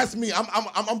 See, that's me.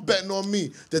 I'm betting on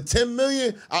me. The 10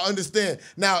 million, I understand.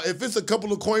 Now, if it's a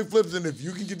couple of coin flips and if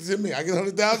you can get the 10 million, I get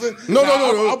 100,000. No.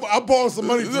 I'll borrow some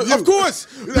money from you. Of course,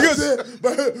 because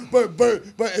but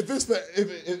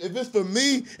if it's for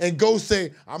me and go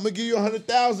say I'm gonna give you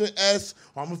 100,000 S,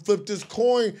 or I'm gonna flip this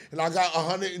coin and I got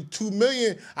 102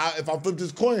 million. If I flip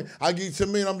this coin, I give you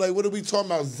 10 million. I'm like, what are we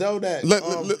talking about? Zelle that.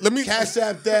 Let me Cash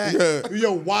App that.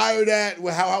 Yo, wire that.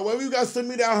 However you gotta send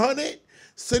me that 100.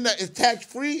 Send that, it's tax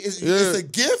free. It's a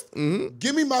gift. Mm-hmm.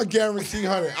 Give me my guarantee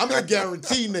 100. I'm a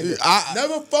guarantee nigga.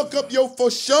 Never fuck up your for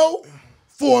sure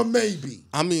for a maybe.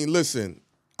 I mean, listen,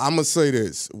 I'm gonna say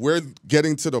this. We're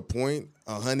getting to the point.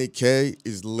 100K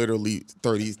is literally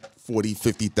 30, 40,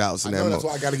 50,000. I know that's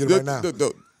why I gotta get it right now.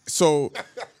 So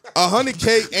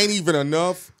 100K ain't even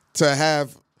enough to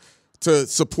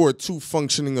support 2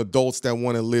 functioning adults that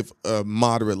want to live a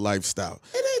moderate lifestyle.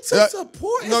 It ain't to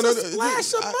support. It's a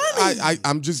splash of money.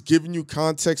 I'm just giving you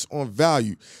context on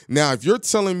value. Now, if you're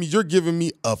telling me you're giving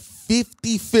me a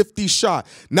 50-50 shot,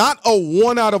 not a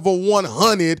 1 out of a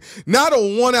 100, not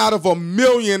a 1 out of a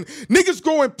million, niggas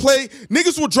go and play.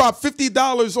 Niggas will drop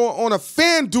 $50 on a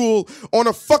FanDuel on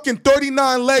a fucking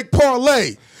 39-leg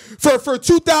parlay. For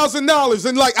 $2,000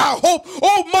 and like I hope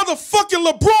motherfucking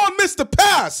LeBron missed the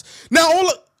pass. Now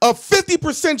a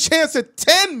 50% chance at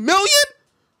 10 million,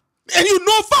 and you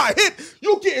know if I hit,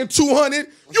 you getting 200.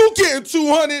 You getting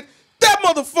 200. That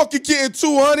motherfucker getting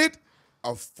 200.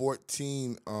 A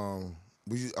 14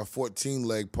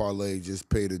 leg parlay just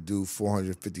paid a dude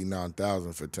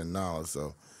 $459,000 for $10.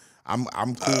 So. I'm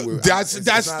cool with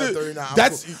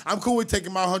I'm cool with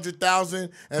taking my 100,000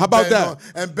 and how about that?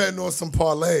 And betting on some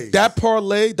parlay. That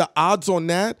parlay, the odds on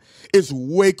that is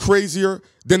way crazier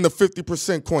than the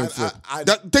 50% coin flip.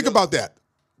 Think about that.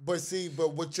 But see,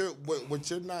 what you're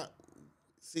not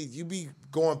you be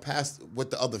going past what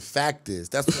the other fact is.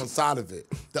 That's one side of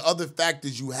it. The other fact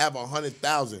is you have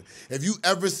 100,000. If you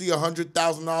ever see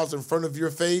 $100,000 in front of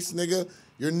your face, nigga,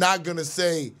 you're not gonna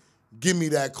say, give me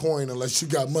that coin unless you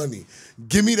got money.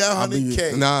 Give me that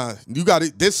 100K. Nah, you got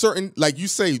it. There's certain, like you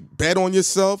say, bet on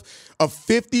yourself. A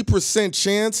 50%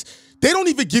 chance. They don't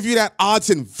even give you that odds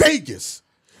in Vegas.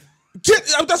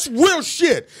 That's real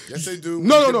shit. Yes, they do.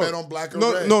 No. Bet on black or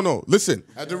red. No. Listen.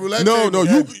 At the roulette table.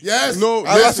 Yes. No.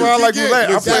 That's why I like roulette.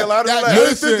 I play a lot of roulette.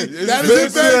 That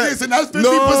is in Vegas, and that's 50%.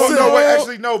 No,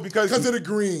 actually, no, because of the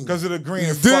green. Because of the green.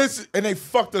 And they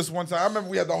fucked us one time. I remember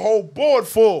we had the whole board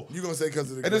full. You gonna say because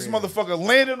of the green? And this motherfucker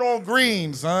landed on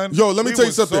green, son. Yo, let me tell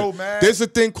you something. So mad. There's a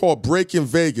thing called breaking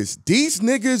Vegas. These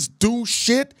niggas do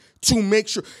shit to make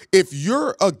sure. If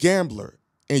you're a gambler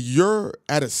and you're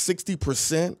at a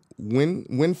 60%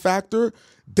 win factor,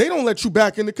 they don't let you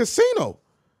back in the casino.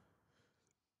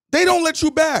 They don't let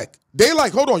you back. They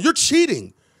like, hold on, you're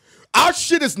cheating. Our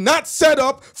shit is not set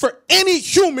up for any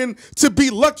human to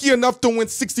be lucky enough to win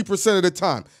 60% of the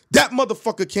time. That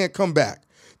motherfucker can't come back.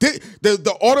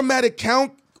 The automatic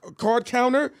card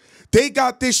counter, they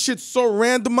got this shit so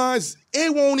randomized,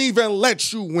 it won't even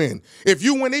let you win. If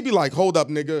you win, they be like, hold up,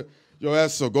 nigga. Yo,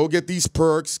 ass, so go get these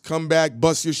perks, come back,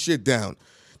 bust your shit down.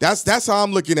 That's how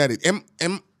I'm looking at it.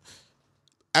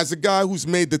 As a guy who's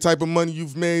made the type of money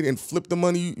you've made and flipped the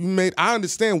money you made, I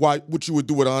understand what you would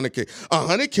do with 100K.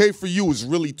 100K for you is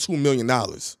really $2 million.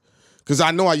 Because I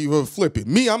know how you would flip it.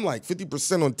 Me, I'm like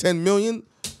 50% on 10 million.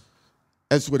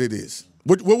 That's what it is.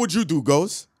 What would you do,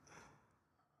 Ghost?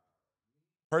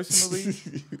 Personally,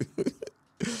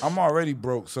 I'm already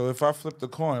broke, so if I flip the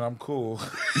coin, I'm cool.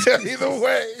 Either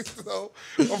way, so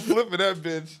I'm flipping that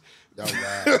bitch.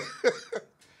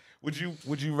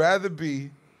 Would you rather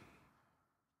be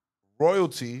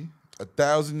royalty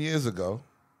 1,000 years ago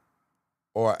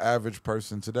or an average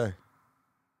person today?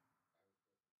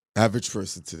 Average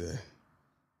person today.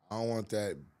 I don't want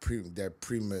that prehistoric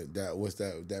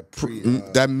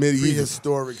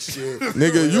shit.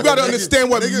 Nigga, you gotta understand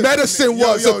what medicine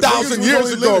was 1,000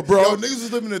 years ago, bro. Yo, niggas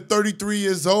was living at 33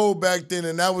 years old back then,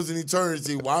 and that was an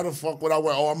eternity. Why the fuck would I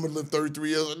wear? Oh, I'm gonna live 33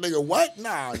 years old. Nigga, what?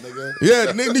 Nah, nigga.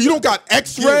 Yeah, nigga, you don't got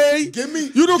X-ray.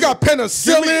 You don't got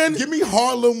penicillin. Give me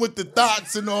Harlem with the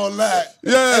thoughts and all that.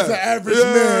 Yeah. As an average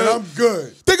man, I'm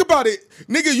good. Think about it,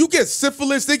 nigga. You get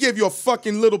syphilis, they give you a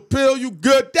fucking little pill. You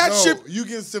good? That shit. You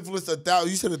get syphilis 1,000.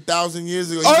 You said 1,000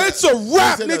 years ago. It's a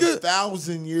wrap, you said nigga.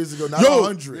 1,000 years ago, not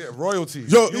 100. Yeah, royalty.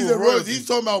 Yo, He's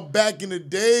talking about back in the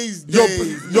days. Yo,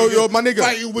 my nigga.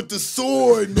 Fighting with the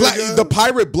sword, nigga. The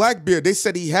pirate Blackbeard, they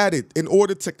said he had it. In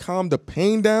order to calm the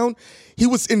pain down, he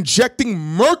was injecting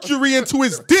mercury into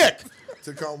his dick.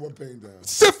 To calm what pain down?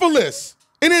 Syphilis.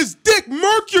 In his dick,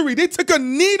 mercury. They took a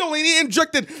needle and he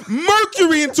injected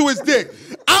mercury into his dick.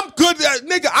 I'm good at,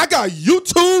 nigga, I got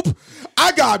YouTube.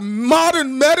 I got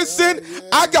modern medicine.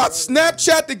 I got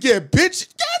Snapchat to get bitch.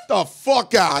 Get the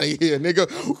fuck out of here, nigga.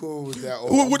 I'm cool with that.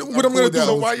 What I'm gonna do?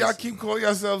 So why y'all keep calling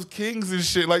yourselves kings and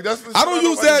shit? Like that's. I don't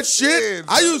use that shit.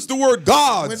 I use the word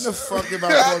gods. When the fuck am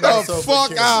I calling myself the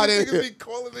fuck out of here?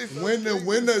 When the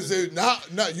winners is not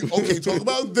you. Okay, talk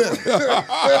about them.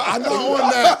 I'm not on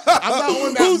that. I'm not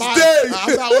on that. Who's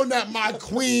I'm not on that. My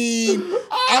queen.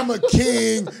 I'm a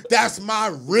king. That's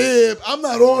my rib. I'm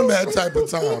not on that type of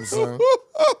time, son.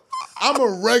 I'm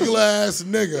a regular ass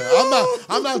nigga.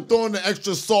 I'm not throwing the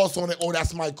extra sauce on it. Oh,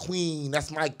 that's my queen.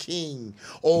 That's my king.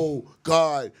 Oh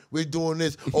God, we're doing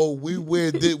this. Oh, we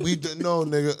wear this. No,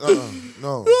 nigga.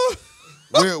 No.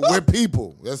 We're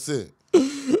people. That's it.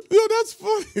 Yo, that's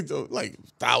funny though. Like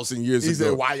 1,000 years ago. He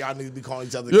said, "Why y'all niggas be calling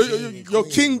each other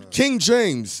King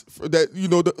James, that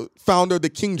the founder of the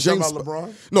King James. Talking about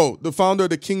LeBron? No, the founder of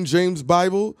the King James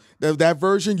Bible. That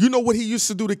version. You know what he used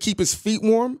to do to keep his feet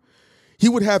warm? He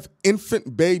would have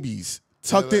infant babies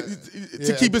tucked in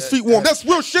to keep his feet warm. That's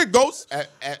real shit, Ghost.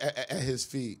 At his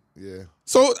feet, yeah.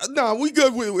 So, nah, we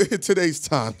good with today's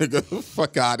time, nigga.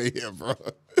 Fuck out of here, bro.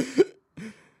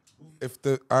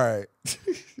 All right.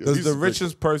 Does the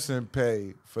richest person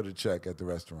pay for the check at the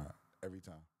restaurant every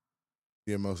time?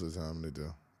 Yeah, most of the time they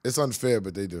do. It's unfair,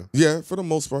 but they do. Yeah, for the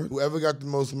most part. Whoever got the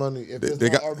most money, if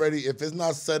it's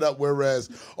not set up, whereas,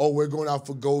 we're going out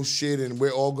for ghost shit and we're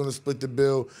all gonna split the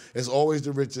bill, it's always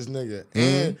the richest nigga. Mm-hmm.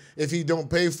 And if he don't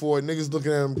pay for it, niggas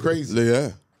looking at him crazy.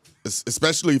 Yeah.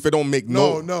 Especially if it don't make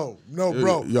no,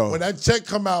 bro. Yo. When that check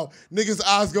come out, niggas'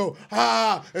 eyes go,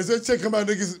 as that check come out,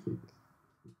 niggas.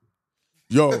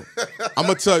 Yo, I'm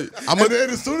gonna tell you. And then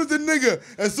as soon as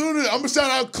I'm gonna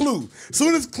shout out Clue. As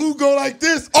soon as Clue go like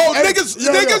this, niggas,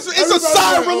 it's a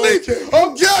sigh of relief.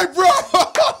 Okay, bro.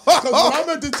 Because when I'm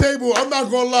at the table, I'm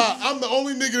not gonna lie, I'm the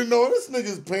only nigga to know this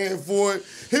nigga's paying for it.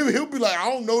 He'll be like, I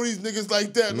don't know these niggas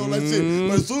like that and all that shit.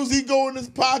 But as soon as he go in his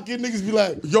pocket, niggas be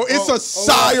like, yo, it's a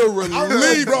sigh of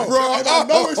relief, bro. And I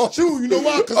know it's true. You know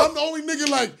why? Because I'm the only nigga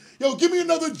like, yo, give me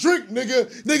another drink,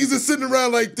 nigga. Niggas is sitting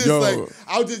around like this.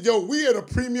 We at a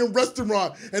premium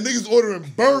restaurant and niggas ordering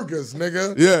burgers,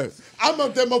 nigga. Yeah. I'm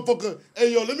up there, motherfucker.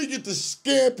 Hey, yo, let me get the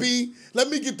scampi. Let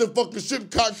me get the fucking shrimp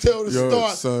cocktail to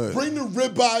start. Son. Bring the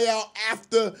ribeye out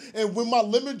after. And when my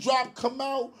lemon drop come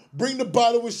out, bring the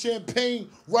bottle of champagne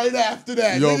right after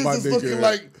that. Yo, niggas my is nigga. looking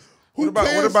like,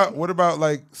 what about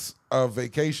like a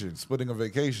vacation, splitting a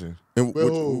vacation? And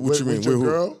what you mean? With your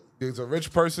girl? It's a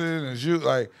rich person and you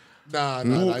like. Nah.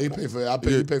 You pay for it.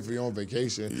 You pay for your own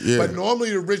vacation. Yeah. But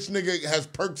normally the rich nigga has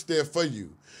perks there for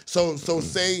you. So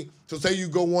say you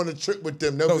go on a trip with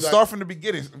them. No, start from the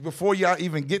beginning before y'all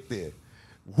even get there.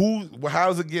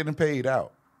 How's it getting paid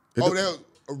out?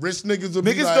 Rich niggas will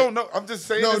be niggas like, don't know. I'm just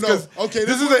saying. Okay,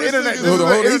 this is an internet.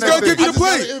 He's gonna give you the play.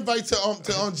 I just got an invite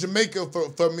to Jamaica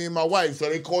for me and my wife. So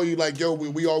they call you like, yo,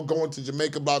 we all going to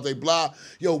Jamaica, blah blah blah.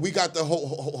 Yo, we got the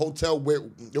hotel where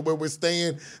we're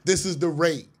staying. This is the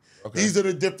rate. Okay. These are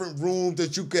the different rooms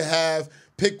that you could have.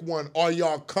 Pick one. Are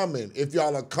y'all coming? If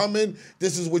y'all are coming,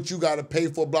 this is what you got to pay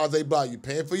for, blah, blah, blah. You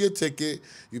paying for your ticket.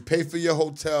 You pay for your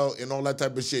hotel and all that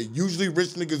type of shit. Usually rich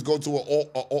niggas go to an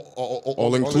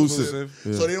all-inclusive.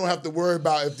 Yeah. So they don't have to worry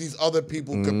about if these other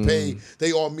people can pay.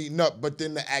 They all meeting up. But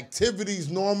then the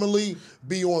activities normally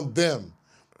be on them.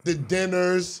 The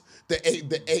dinners, the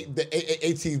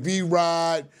ATV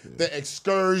ride, the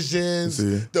excursions,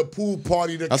 the pool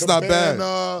party, the That's cabana.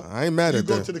 Not bad. I ain't mad at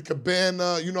that. You go to the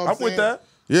cabana, you know what I'm saying? I'm with that.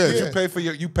 Yeah.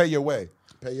 You pay your way.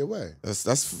 Pay your way.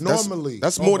 That's normally.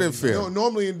 That's more than fair.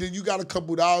 Normally, and then you got a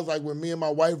couple dollars. Like when me and my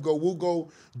wife go, we'll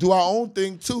go do our own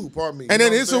thing too. Pardon me. And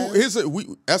then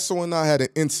Esso and I had an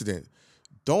incident.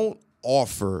 Don't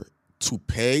offer to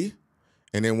pay,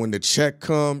 and then when the check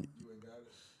come,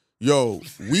 yo,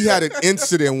 we had an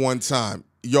incident one time.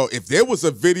 Yo, if there was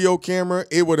a video camera,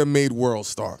 it would have made World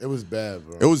Star. It was bad,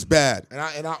 bro. It was bad. And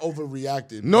I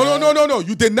overreacted. No.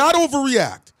 You did not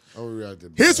overreact.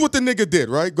 Overreacted. Here's what the nigga did,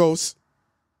 right, Ghost?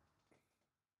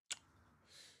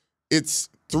 It's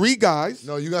 3 guys.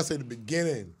 No, you gotta say the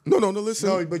beginning. No, listen.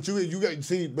 No, but you got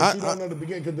see, but you don't know the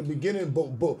beginning, because the beginning,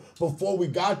 but before we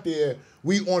got there,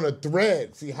 we on a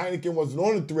thread. See, Hynaken wasn't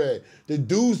on a thread. The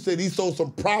dude said he sold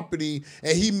some property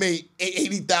and he made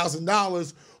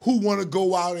 $80,000. Who want to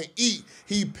go out and eat?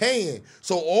 He paying.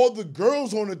 So all the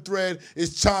girls on the thread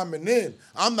is chiming in.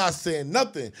 I'm not saying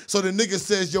nothing. So the nigga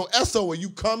says, yo, Esso, are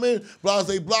you coming? Blah,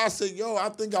 blah. Said, yo, I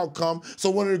think I'll come. So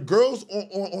one of the girls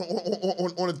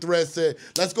on the thread said,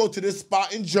 let's go to this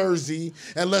spot in Jersey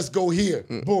and let's go here.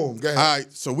 Boom. Go ahead. All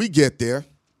right, so we get there.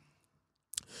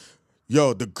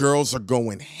 Yo, the girls are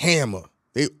going hammer.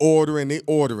 They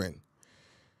ordering.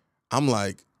 I'm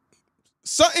like,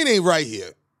 something ain't right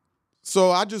here.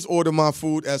 So I just order my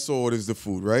food. Esso orders the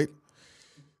food, right?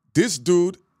 This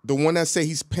dude, the one that say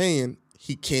he's paying,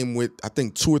 he came with, I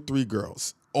think, 2 or 3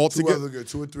 girls. Altogether.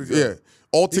 2 or 3 girls. Yeah.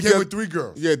 Altogether. He came with 3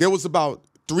 girls. Yeah, there was about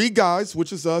 3 guys,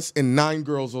 which is us, and 9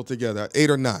 girls altogether, 8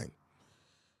 or 9.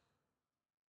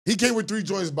 He came with 3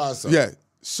 joints by himself. Yeah.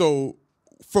 So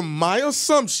from my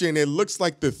assumption, it looks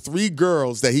like the 3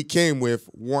 girls that he came with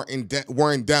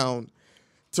weren't down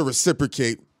to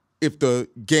reciprocate if the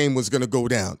game was going to go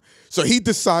down. So he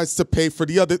decides to pay for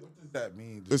the other. What does that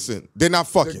mean? Listen, they're not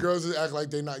fucking. The girls that act like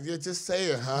they're not. Yeah, just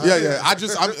say it, huh? Yeah.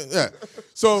 Yeah.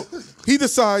 So he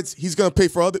decides he's going to pay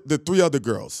for the 3 other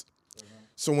girls.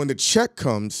 So when the check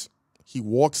comes, he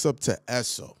walks up to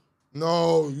Esso.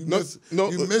 No, you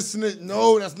missing it.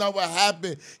 No, that's not what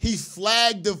happened. He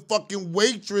flagged the fucking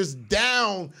waitress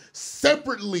down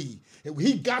separately.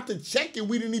 He got the check and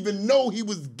we didn't even know he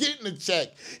was getting a check.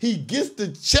 He gets the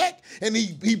check and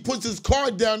he puts his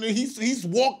card down and he's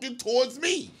walking towards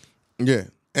me. Yeah.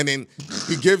 And then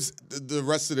he gives the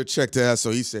rest of the check to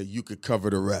Esso. He said, you could cover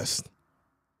the rest.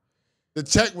 The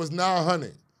check was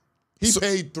 $900. He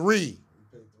paid 3.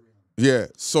 Yeah.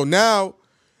 So now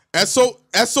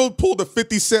Esso pulled a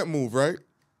 50-cent move, right?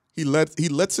 He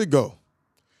lets it go.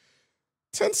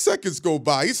 10 seconds go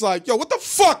by. He's like, yo, what the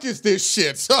fuck is this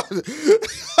shit, son? Yo,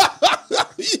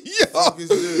 what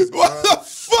the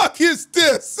fuck is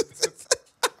this?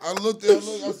 I looked, I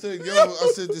said,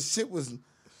 the shit was,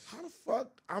 how the fuck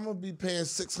I'm going to be paying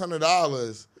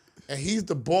 $600 and he's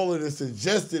the baller that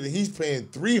suggested and he's paying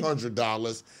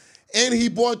 $300 and he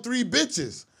bought 3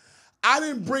 bitches. I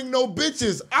didn't bring no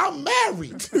bitches. I'm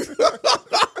married.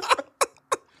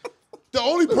 The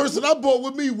only person I brought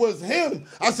with me was him.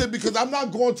 I said, because I'm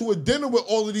not going to a dinner with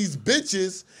all of these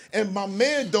bitches and my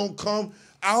man don't come,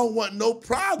 I don't want no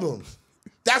problems.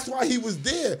 That's why he was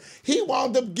there. He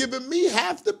wound up giving me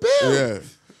half the bill. Yeah.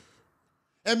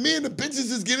 And me and the bitches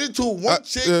just get into it. One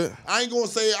chick, I ain't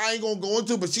gonna go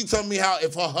into it, but she told me how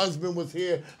if her husband was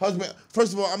here,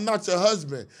 first of all, I'm not your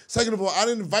husband. Second of all, I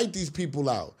didn't invite these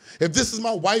people out. If this is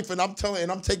my wife and I'm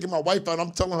taking my wife out, I'm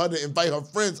telling her to invite her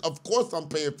friends, of course I'm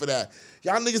paying for that.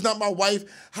 Y'all niggas not my wife.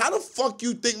 How the fuck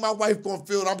you think my wife gonna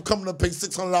feel that I'm coming to pay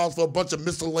 $600 for a bunch of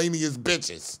miscellaneous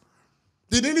bitches?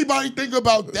 Did anybody think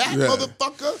about that,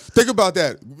 motherfucker? Think about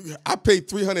that. I paid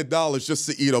 $300 just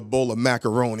to eat a bowl of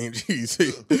macaroni and cheese.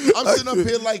 I'm sitting up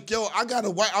here like, yo, I got a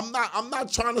wife. I'm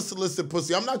not trying to solicit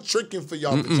pussy. I'm not tricking for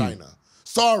y'all vagina.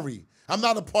 Sorry. I'm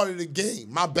not a part of the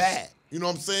game. My bad. You know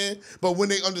what I'm saying? But when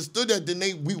they understood that, then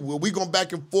we going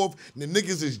back and forth, and the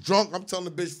niggas is drunk. I'm telling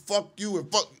the bitch, fuck you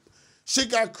and fuck.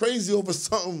 Shit got crazy over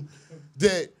something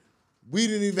that we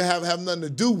didn't even have nothing to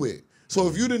do with. So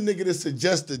if you the nigga that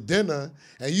suggested dinner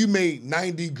and you made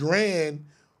 90 grand,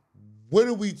 what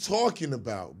are we talking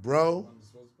about, bro?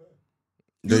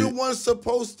 You the one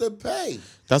supposed to pay.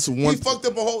 That's one. He fucked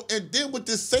up a whole, and then with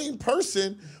this same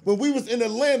person, when we was in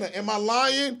Atlanta, am I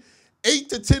lying? 8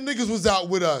 to 10 niggas was out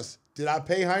with us. Did I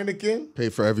pay Hynaken? Pay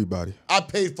for everybody. I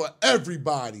paid for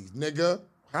everybody, nigga.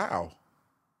 How?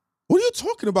 What are you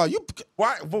talking about?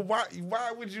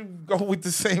 Why would you go with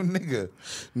the same nigga?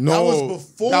 No, that was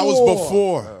before. That was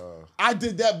before. I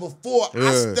did that before. Yeah.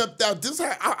 I stepped out. This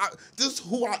is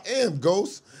who I am,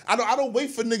 Ghost. I don't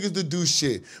wait for niggas to do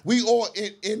shit. We all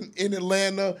in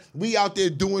Atlanta. We out there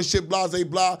doing shit, blah, blah,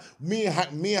 blah. Me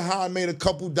and Hy made a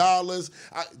couple dollars.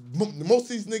 Most of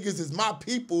these niggas is my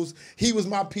peoples. He was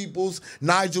my peoples.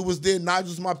 Nigel was there.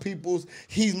 Nigel's my peoples.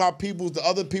 He's my peoples. The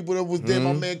other people that was there,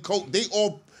 my man Coke, they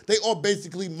all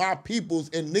basically my peoples,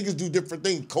 and niggas do different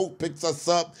things. Coke picks us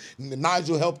up.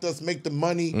 Nigel helped us make the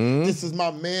money. This is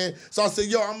my man. So I said,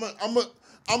 yo,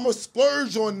 I'm a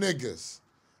splurge on niggas.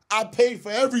 I paid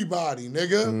for everybody,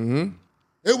 nigga.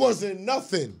 It wasn't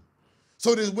nothing.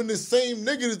 So when the same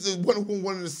nigga,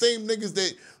 one of the same niggas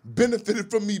that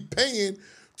benefited from me paying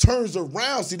turns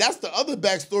around. See, that's the other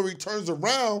backstory, turns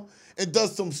around and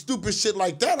does some stupid shit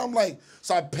like that. I'm like,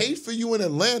 so I paid for you in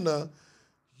Atlanta.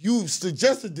 You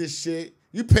suggested this shit.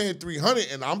 You paying 300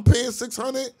 and I'm paying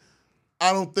 600?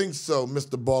 I don't think so,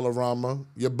 Mr. Ballarama.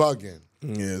 You're bugging.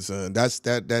 Yeah, son. That's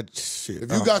that shit.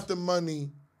 If you got the money,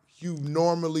 you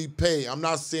normally pay. I'm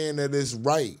not saying that it's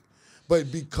right.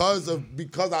 But because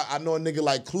I know a nigga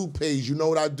like Clue pays, you know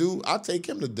what I do? I take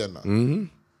him to dinner. Mm-hmm.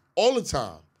 All the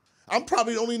time. I'm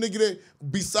probably the only nigga that,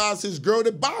 besides his girl,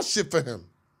 that buys shit for him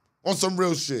on some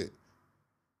real shit.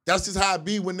 That's just how it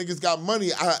be when niggas got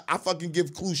money. I fucking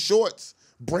give Clue shorts,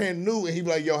 brand new, and he be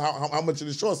like, yo, how much are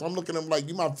the shorts? I'm looking at him like,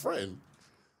 you my friend.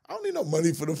 I don't need no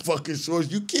money for the fucking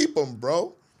shorts. You keep them,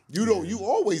 bro. You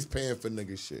always paying for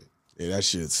nigga shit. Yeah, that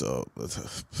shit's so.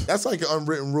 That's like an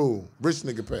unwritten rule. Rich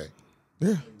nigga pay.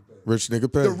 Yeah, rich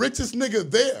nigga pay. The richest nigga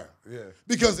there. Yeah.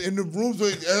 Because in the rooms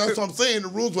where, that's what I'm saying, in the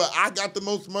rooms where I got the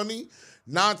most money,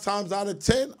 9 times out of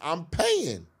 10, I'm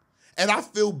paying. And I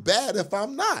feel bad if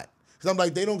I'm not. Because I'm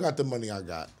like, they don't got the money I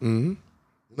got. Mm-hmm. You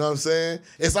know what I'm saying?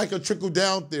 It's like a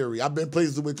trickle-down theory. I've been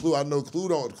places with Clue. I know Clue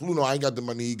know I ain't got the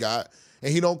money he got.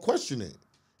 And he don't question it.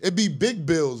 It be big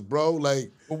bills, bro.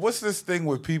 Like, But what's this thing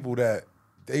with people that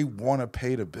they want to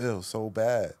pay the bill so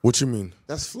bad? What you mean?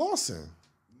 that's flossing.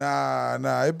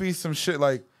 Nah. It be some shit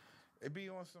like, it be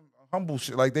on some humble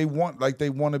shit. Like they want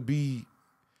to be,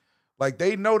 like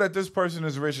they know that this person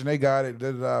is rich and they got it,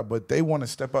 but they want to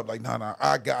step up. Like, nah,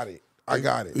 I got it.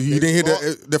 You didn't hear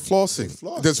that? They're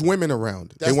flossing. There's women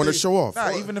around. They want to show off.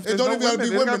 Nah, even if It there's don't no even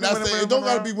gotta be women. It don't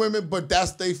gotta around. be women, but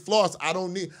that's they floss. I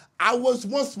was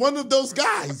once one of those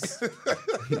guys.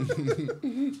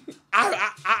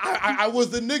 I was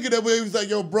the nigga that was like,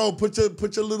 yo, bro, put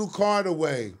your little card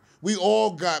away. We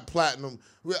all got platinum.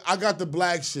 I got the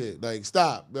black shit. Like,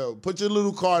 stop. Yo, put your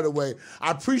little card away.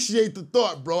 I appreciate the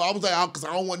thought, bro. I was like, because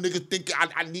I don't want niggas thinking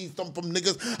I need something from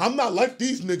niggas. I'm not like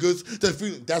these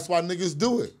niggas. That's why niggas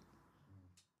do it.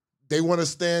 They want to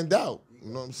stand out.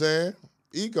 You know what I'm saying?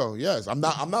 Ego, yes. I'm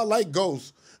not like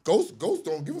Ghost. Ghost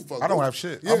don't give a fuck. I don't have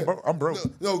shit. Yeah. I'm broke.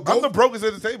 No, I'm the brokest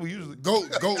at the table usually.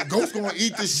 Ghost gonna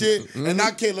eat this shit and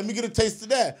not care. Let me get a taste of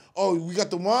that. Oh, we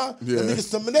got the wine? Yeah. Let me get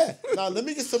some of that. Nah, let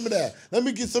me get some of that. Let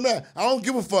me get some of that. I don't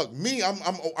give a fuck. Me, I'm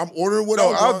ordering what I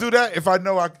want. I'll do that if I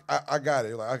know I got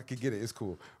it. Like I can get it. It's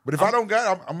cool. But if I don't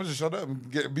got it, I'm gonna just shut up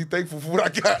and be thankful for what I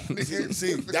got.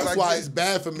 See, that's why it's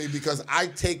bad for me because I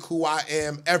take who I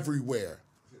am everywhere.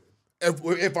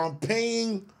 If I'm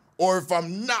paying or if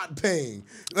I'm not paying,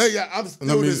 like, I'm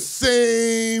still the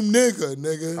same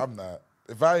nigga. I'm not.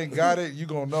 If I ain't got it, you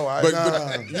gonna know I But,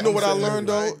 ain't but you know what I learned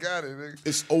I though? ain't got it, nigga.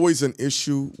 It's always an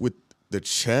issue with the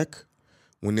check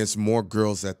when there's more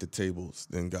girls at the tables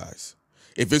than guys.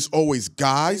 If it's always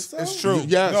guys, It's true.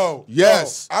 Yes. No.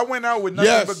 Yes. No. I went out with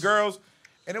nothing Yes. but girls,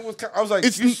 and it was. I was like,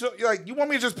 It's- you want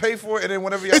me to just pay for it, and then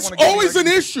whenever y'all It's want to, always an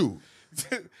issue.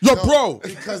 Yo, bro.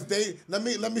 Because let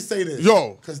me say this.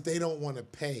 Yo. Because they don't want to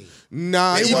pay.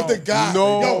 Nah, They want the guy.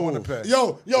 No. Yo, wanna pay.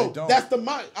 Yo, They don't. that's the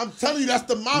mind. I'm telling you, that's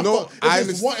the mind No, fuck. I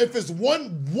If it's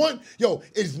one, yo,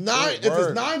 it's nine. If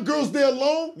it's 9 girls there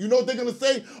alone, you know what they're gonna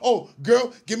say? Oh,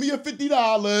 girl, give me your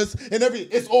 $50 and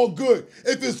it's all good.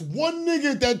 If it's one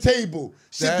nigga at that table,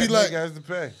 should that be like, nigga has to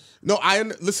pay. No,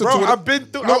 listen Bro, to what I've been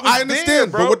through. No, I was I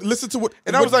understand, there, bro. but listen to what.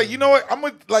 And I was like, you know what? I'm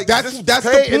gonna like That's just the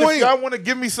pay, and point. if y'all want to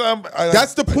give me some,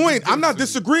 That's the point. I'm not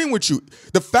disagreeing with you.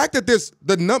 The fact that there's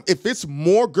if it's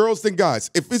more girls than guys,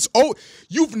 if it's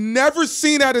you've never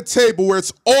seen at a table where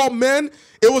it's all men.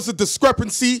 It was a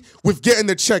discrepancy with getting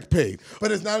the check paid.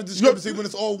 but it's not a discrepancy when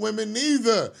it's all women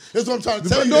neither. That's what I'm trying to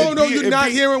tell you. No, you're not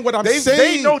hearing what I'm saying.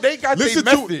 They know they got their Listen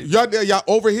method. Y'all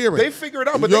overhearing. They figure it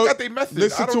out, but they got their method. I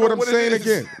Listen don't to what know I'm what it saying is.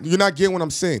 again. You're not getting what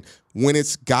I'm saying. When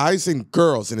it's guys and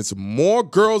girls, and it's more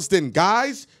girls than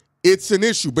guys, it's an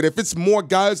issue. But if it's more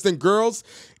guys than girls,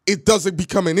 it doesn't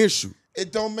become an issue.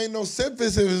 It don't make no sense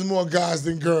if it's more guys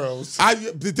than girls.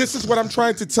 This is what I'm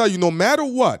trying to tell you. No matter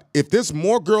what, if there's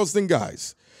more girls than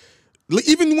guys,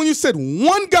 even when you said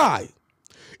one guy,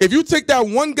 if you take that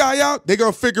one guy out, they're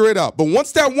going to figure it out. But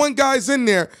once that one guy's in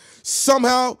there,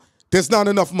 somehow there's not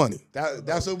enough money.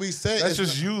 That's what we say. That's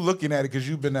just you looking at it because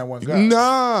you've been that one guy.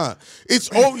 Nah.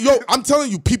 Yo, I'm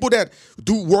telling you, people that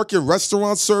do work in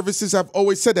restaurant services have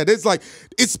always said that.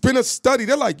 It's been a study.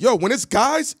 They're like, yo, when it's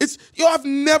guys, I've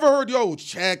never heard,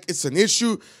 check, it's an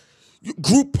issue.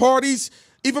 Group parties,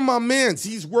 even my man's,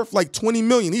 he's worth like $20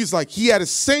 million. He's like, he had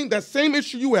that same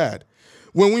issue you had.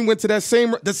 When we went to the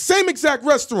same exact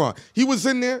restaurant, he was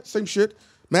in there, same shit,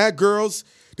 mad girls.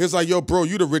 There's like, yo, bro,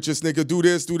 you the richest nigga, do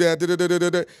this, do that,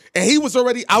 da-da-da-da-da. And he was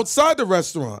already outside the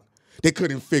restaurant. They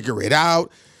couldn't figure it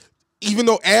out. Even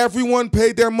though everyone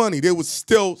paid their money, they was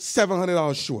still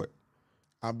 $700 short.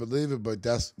 I believe it,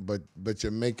 but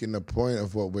you're making the point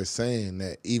of what we're saying,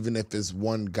 that even if it's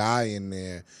one guy in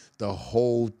there, the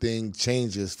whole thing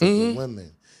changes for the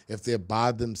women. If they're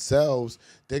by themselves,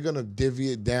 they're gonna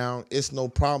divvy it down. It's no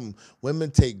problem. Women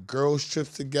take girls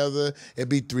trips together. It'd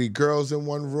be 3 girls in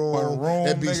one room.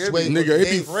 It'd be it'd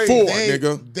be 4,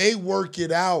 nigga. They work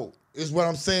it out, is what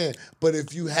I'm saying. But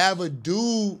if you have a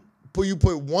dude, you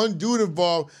put one dude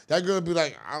involved, that girl be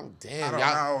like, oh damn,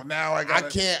 I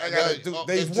can't do.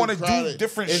 They want to do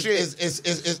different shit.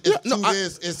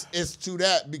 It's to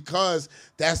that, because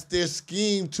that's their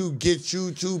scheme to get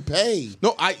you to pay.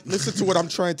 No, I listen to what I'm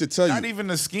trying to tell you. Not even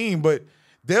a scheme, but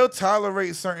they'll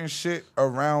tolerate certain shit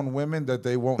around women that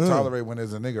they won't tolerate when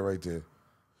there's a nigga right there.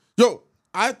 Yo,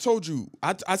 I told you,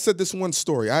 I said this one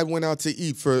story. I went out to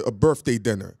eat for a birthday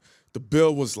dinner. The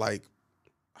bill was like,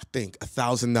 I think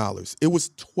 $1,000. It was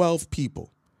 12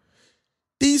 people.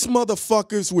 These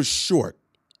motherfuckers were short.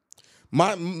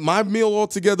 My meal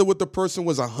altogether with the person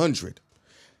was $100.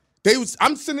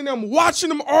 I'm sitting there, I'm watching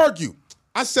them argue.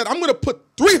 I said, I'm gonna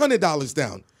put $300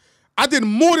 down. I did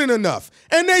more than enough,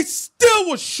 and they still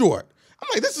was short. I'm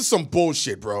like, this is some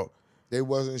bullshit, bro. They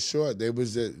wasn't short. They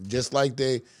was just like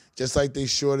they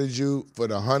shorted you for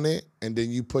the 100, and then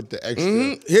you put the extra.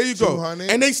 Here you go.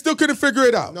 And they still couldn't figure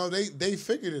it out. No, they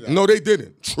figured it out. No, they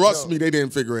didn't. Trust me, they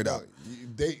didn't figure it out.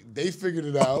 They figured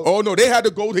it out. Oh no, they had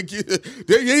to go to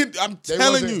get. I'm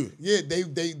telling you. Yeah,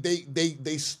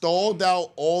 they stalled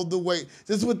out all the way.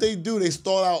 This is what they do. They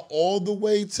stall out all the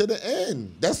way to the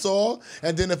end. That's all.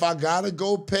 And then if I gotta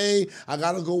go pay, I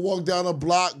gotta go walk down a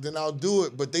block, then I'll do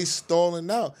it. But they stalling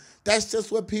out. That's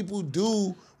just what people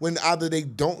do when either they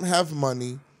don't have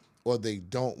money or they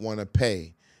don't want to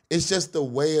pay. It's just the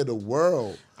way of the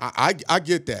world. I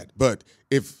get that, but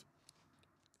if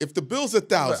the bill's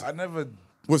 $1,000, I never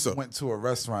what's up? Went to a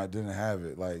restaurant, didn't have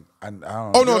it. Like I don't.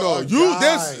 Oh no,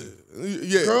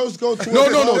 yeah. Girls go to no.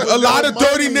 A lot of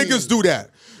dirty niggas do that.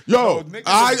 Yo,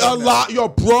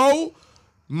 bro,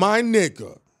 my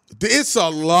nigga. It's a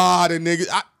lot of niggas.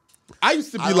 I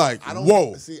used to be like,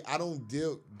 whoa. See, I don't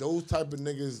deal. Those type of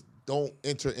niggas don't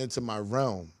enter into my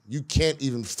realm. You can't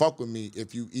even fuck with me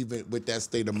if you even with that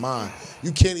state of mind.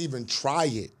 You can't even try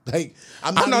it. Like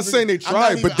I'm not saying they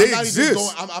try it, but they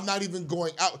exist. I'm not even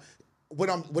going out. What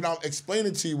I'm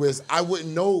explaining to you is I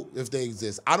wouldn't know if they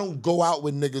exist. I don't go out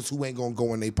with niggas who ain't gonna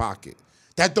go in their pocket.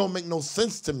 That don't make no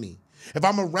sense to me. If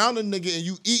I'm around a nigga and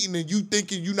you eating and you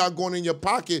thinking you not going in your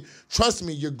pocket, trust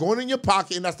me, you're going in your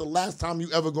pocket, and that's the last time you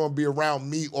ever gonna be around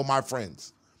me or my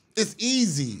friends. It's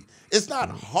easy. It's not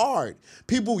hard.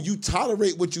 People, you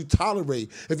tolerate what you tolerate.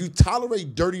 If you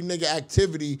tolerate dirty nigga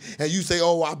activity and you say,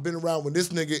 oh, I've been around with this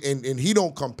nigga and he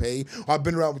don't come pay, or I've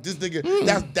been around with this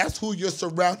nigga, that's who you're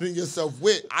surrounding yourself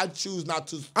with. I choose not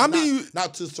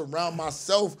to surround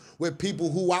myself with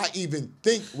people who I even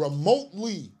think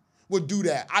remotely would do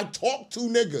that. I talked to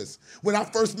niggas when I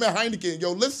first met Hynaken.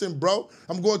 Yo, listen, bro,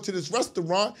 I'm going to this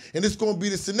restaurant and it's going to be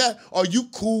this and that. Are you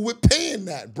cool with paying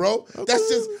that, bro? Okay.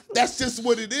 That's just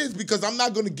what it is, because I'm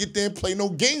not going to get there and play no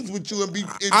games with you and be.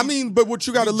 But what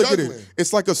you got to look at it,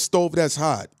 it's like a stove that's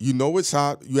hot. You know it's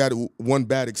hot. You had one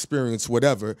bad experience,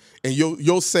 whatever, and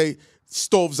you'll say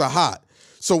stoves are hot.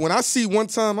 So when I see one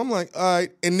time, I'm like, all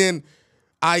right, and then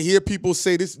I hear people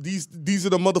say these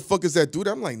are the motherfuckers that do that.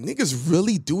 I'm like, niggas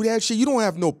really do that shit? You don't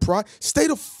have no pride. Stay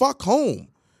the fuck home.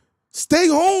 Stay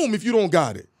home if you don't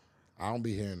got it. I don't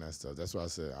be hearing that stuff. That's why I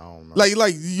said I don't know.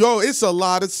 Like, yo, it's a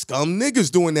lot of scum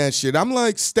niggas doing that shit. I'm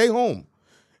like, stay home.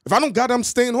 If I don't got it, I'm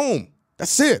staying home.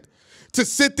 That's it. To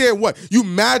sit there, what? You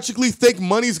magically think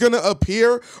money's gonna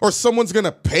appear or someone's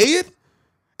gonna pay it?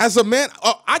 As a man,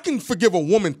 I can forgive a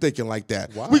woman thinking like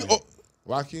that. Why?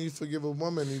 Why can't you forgive a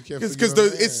woman and you can't forgive a man?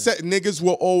 Because niggas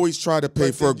will always try to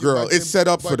pay for a girl. It's set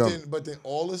up for them. But then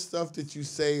all the stuff that you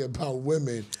say about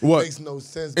women makes no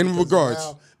sense. In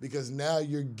regards? Because now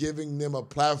you're giving them a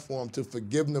platform to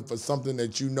forgive them for something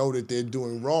that you know that they're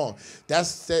doing wrong.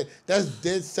 That's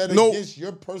dead set against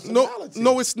your personality.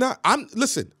 No, it's not.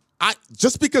 Listen,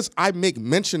 just because I make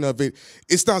mention of it,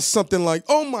 it's not something like,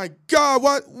 oh my God,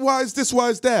 why is this, why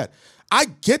is that? I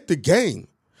get the game.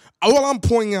 All I'm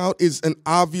pointing out is an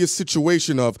obvious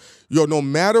situation of, yo, no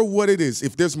matter what it is,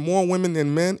 if there's more women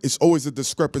than men, it's always a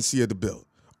discrepancy of the bill.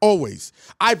 Always.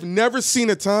 I've never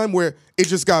seen a time where it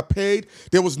just got paid.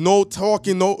 There was no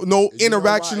talking, no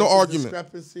interaction, no argument.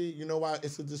 You know why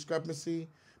it's a discrepancy?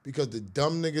 Because the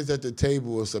dumb niggas at the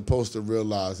table are supposed to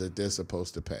realize that they're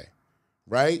supposed to pay.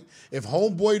 Right? If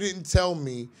homeboy didn't tell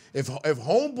me, if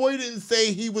homeboy didn't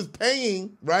say he was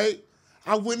paying, right,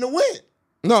 I wouldn't have went.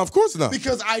 No, of course not.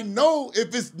 Because I know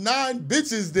if it's 9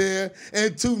 bitches there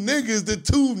and 2 niggas, the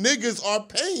 2 niggas are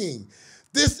paying.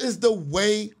 This is the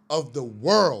way of the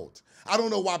world. I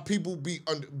don't know why people be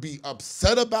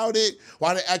upset about it,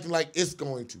 why they're acting like it's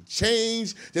going to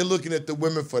change. They're looking at the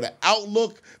women for the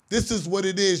outlook. This is what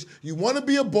it is. You want to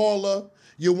be a baller.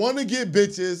 You want to get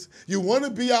bitches. You want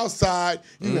to be outside.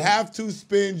 You have to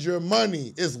spend your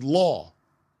money. It's law.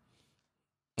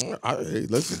 Hey,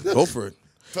 let's go for it.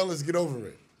 Fellas, get over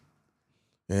it.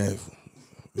 Yeah,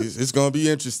 it's going to be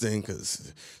interesting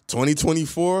because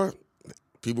 2024,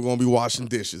 people going to be washing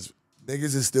dishes.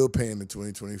 Niggas is still paying in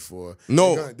 2024.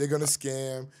 No. They're gonna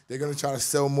scam. They're gonna try to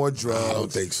sell more drugs. I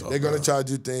don't think so. They're gonna try to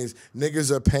do things. Niggas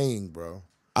are paying, bro.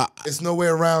 It's no way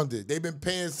around it. They've been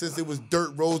paying since it was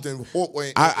dirt roads and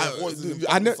horses.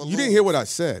 You didn't hear what I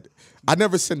said. I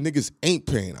never said niggas ain't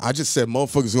paying. I just said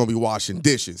motherfuckers gonna be washing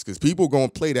dishes because people gonna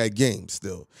play that game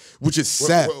still, which is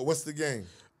sad. What's the game?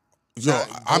 Yo,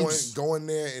 I'm going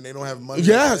there and they don't have money.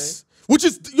 Yes, which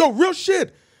is real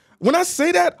shit. When I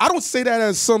say that, I don't say that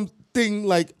as something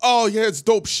like, oh yeah, it's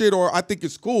dope shit or I think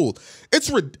it's cool. It's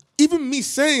even me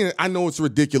saying it, I know it's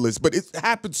ridiculous, but it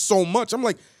happens so much. I'm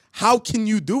like, how can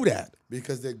you do that?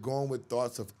 Because they're going with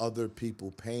thoughts of other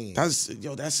people paying.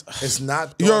 It's not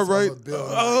thoughts you're right. of a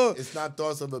bill. It's not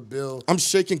thoughts of a bill. I'm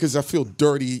shaking because I feel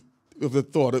dirty of the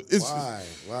thought of it's Why?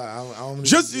 I don't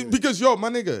just because my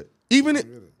nigga,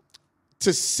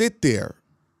 to sit there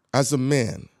as a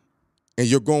man and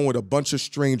you're going with a bunch of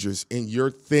strangers and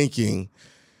you're thinking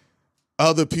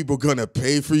other people gonna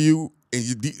pay for you and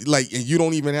you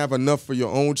don't even have enough for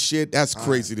your own shit, that's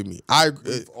crazy to me.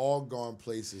 We've all gone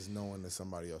places knowing that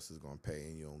somebody else is gonna pay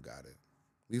and you don't got it.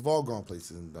 We've all gone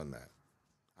places and done that.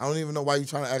 I don't even know why you're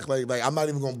trying to act like I'm not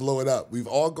even gonna blow it up. We've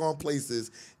all gone places,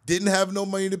 didn't have no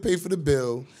money to pay for the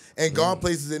bill, and gone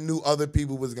places and knew other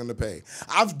people was gonna pay.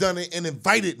 I've done it and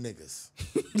invited niggas.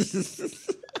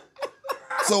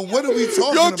 So what are we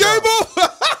talking about? Gable!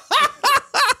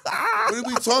 What are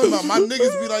we talking about? My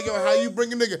niggas be like, yo, how you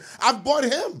bring a nigga? I bought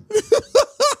him.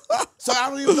 So I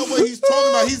don't even know what he's talking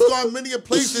about. He's gone many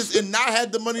places and not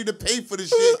had the money to pay for the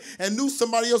shit and knew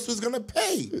somebody else was gonna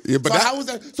pay. Yeah, but so how was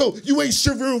that? So you ain't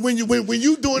shivering when you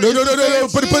doing it?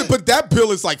 No. But that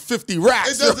bill is like 50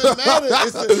 racks. It doesn't matter.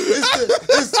 It's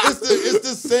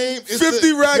the same.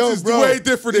 50 racks is way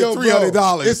different than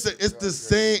 $300.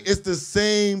 It's the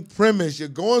same premise. You're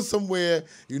going somewhere,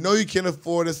 you know you can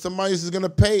afford it. Somebody else is gonna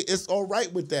pay. It's all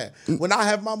right with that. When I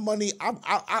have my money,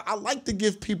 I like to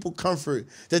give people comfort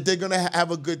that they're gonna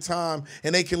have a good time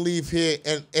and they can leave here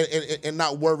and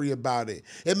not worry about it.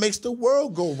 It makes the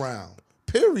world go round.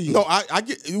 Period. No, I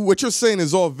get what you're saying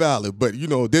is all valid, but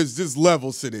there's just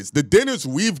levels to this. The dinners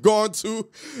we've gone to,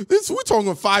 we're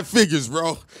talking 5 figures,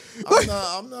 bro.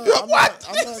 I'm not.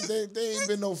 They ain't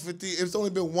been no 50. It's only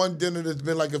been one dinner that's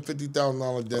been like a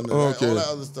 $50,000 dinner. Okay. All that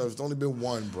other stuff. It's only been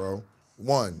one, bro.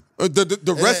 One.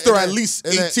 The rest are at least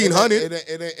 1,800.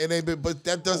 It ain't been, but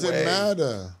that doesn't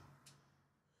matter.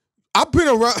 I've been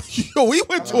around. We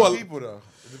went to a people though.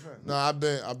 No, I've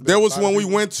been. There was one we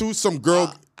went to. Some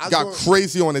girl got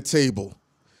crazy on the table.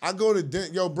 I go to dinner,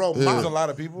 yo, bro. There's a lot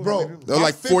of people, bro. They're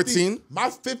like 14. My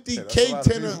 50K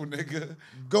dinner, nigga.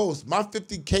 Ghost. My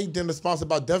 50K dinner sponsored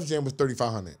by Def Jam was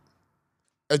 $3,500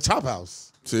 at Chop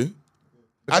House. See,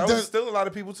 That was still a lot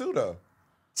of people too, though.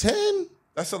 10.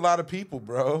 That's a lot of people,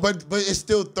 bro. But it's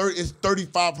still it's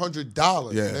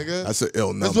 $3,500, yeah, nigga. that's an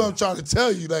ill number. That's what I'm trying to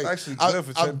tell you. Like, actually good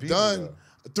for 10 I've people, done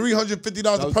though.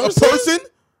 $350 a A person. person?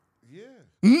 Yeah.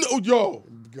 No, yo.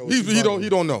 Ghost, He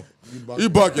don't know. You You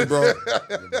bucking, bro.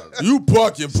 You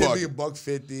bucking, Should be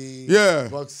bucking. $150. Yeah.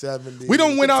 $170. We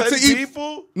done went out to 10 eat.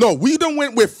 people? No, we done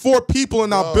went with 4 people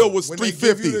and our bill was when they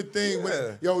give you the $350. thing,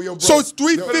 yo, bro. So it's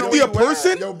 $350 a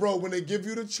person? Yo, bro, when they give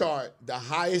you the chart, the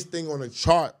highest thing on the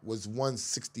chart was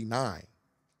 $169.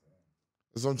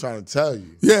 That's what I'm trying to tell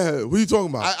you. Yeah, what are you talking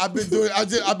about? I've been doing.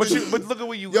 But look at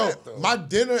where you at, though. My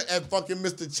dinner at fucking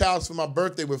Mr. Child's for my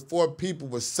birthday with 4 people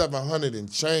was $700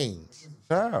 and change.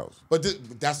 Charles. But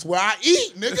that's where I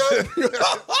eat, nigga.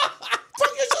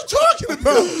 Fuck is you talking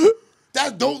about?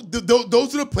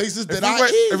 Those are the places that I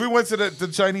eat. If we went to the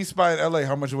Chinese spot in LA,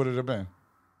 how much would it have been?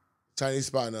 Chinese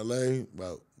spot in LA,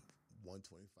 about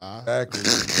 $125. Exactly.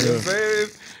 You know what I'm saying?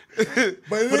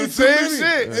 But it For the ain't same too many.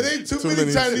 shit. It ain't too Too many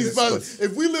many Chinese spots.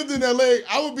 If we lived in LA,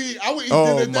 I would eat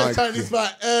dinner at that Chinese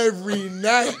spot every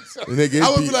night. Nigga, I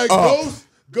would be like, up.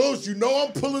 Ghost, you know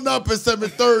I'm pulling up at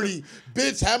 7:30.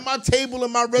 Bitch, have my table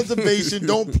and my reservation.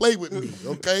 Don't play with me,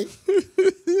 okay?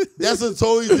 That's a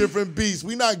totally different beast.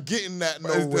 We not getting that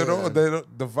nowhere.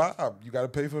 The vibe. You got to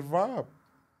pay for the vibe.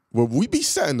 Well, we be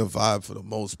setting the vibe for the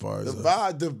most part. The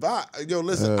vibe. Yo,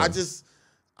 listen,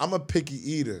 I'm a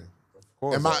picky eater.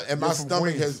 And my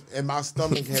stomach has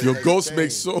Your ate ghost things.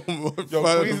 makes so much. Yo,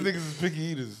 Queens niggas is picky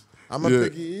eaters. I'm a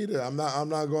picky eater. I'm not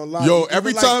gonna lie. Yo, Even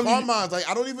every like time Carmine's, like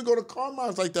I don't even go to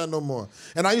Carmine's like that no more.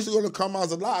 And I used to go to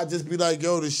Carmine's a lot. I just be like,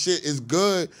 yo, this shit is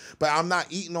good, but I'm not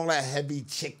eating all that heavy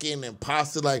chicken and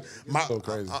pasta. Like so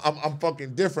crazy. I'm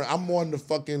fucking different. I'm more into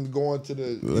fucking going to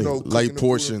the light cooking the food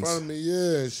portions. in front of me.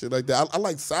 Yeah, shit like that. I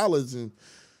like salads and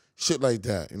shit like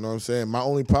that. You know what I'm saying? My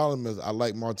only problem is I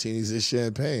like martinis and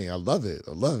champagne. I love it.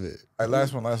 All right,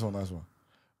 last one.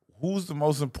 Who's the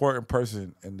most important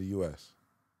person in the U.S.?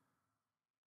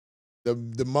 The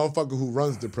motherfucker who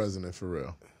runs the president for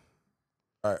real.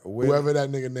 All right, whoever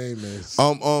that nigga name is.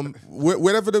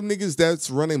 Whatever them niggas that's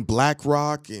running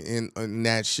BlackRock and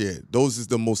that shit. Those is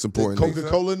the most important.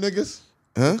 Coca-Cola niggas?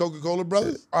 Huh? Coca-Cola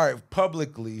brothers? All right,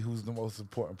 publicly, who's the most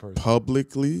important person?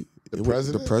 Publicly, The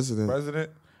president? The president.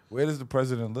 President? Where does the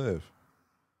president live?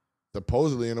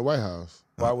 Supposedly in the White House.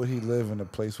 Why would he live in a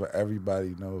place where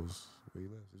everybody knows where he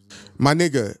lives? My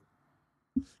nigga.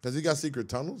 Because he got secret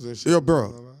tunnels and shit. Yo,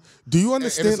 bro. Do you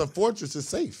understand? And it's a fortress. It's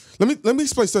safe. Let me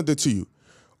explain something to you.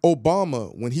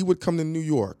 Obama, when he would come to New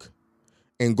York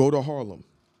and go to Harlem,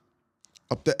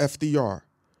 up the FDR,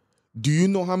 do you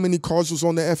know how many cars was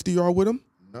on the FDR with him?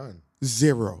 None.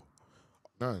 0.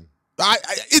 None.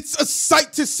 It's a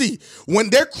sight to see.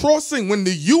 When they're crossing, when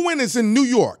the UN is in New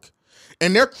York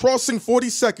and they're crossing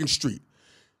 42nd Street,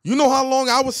 you know how long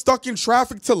I was stuck in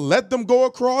traffic to let them go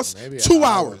across? Maybe 2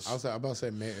 hours. I was about to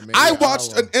say maybe I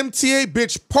watched an MTA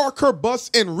bitch park her bus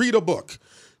and read a book.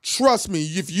 Trust me,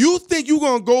 if you think you're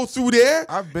going to go through there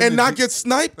and not get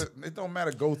sniped. It don't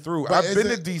matter, go through. But I've been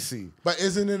to D.C. But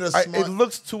isn't it a smart... It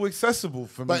looks too accessible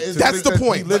for me. But that's the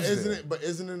point. But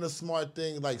isn't it a smart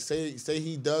thing? Like, say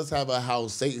he does have a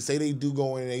house. Say they do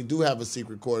go in and they do have a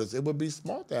secret quarters. It would be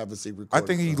smart to have a secret quarters. I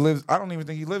think he lives... I don't even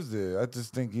think he lives there. I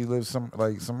just think he lives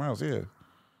somewhere else, yeah.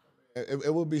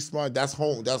 It would be smart. That's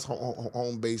home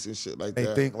base and shit like that.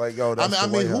 They think like, yo, that's I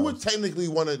mean, White who House. would technically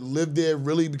want to live there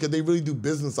really? Because they really do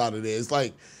business out of there. It's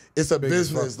like it's a Big as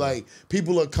business. fuck, Like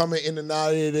people are coming in and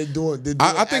out of there. They're doing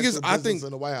I think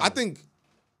in the White House. I think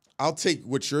I'll take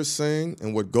what you're saying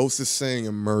and what Ghost is saying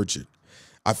and merge it.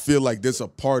 I feel like there's a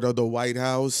part of the White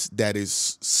House that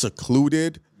is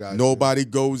secluded. Gotcha. Nobody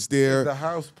goes there. The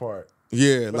house part.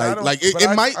 Yeah, But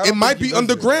it might be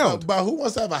underground. But who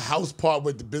wants to have a house part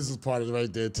with the business part is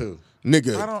right there too?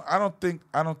 Nigga.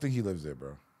 I don't think he lives there,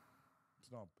 bro.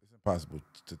 It's impossible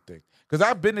to think. Because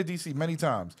I've been to DC many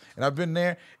times, and I've been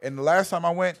there. And the last time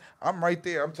I went, I'm right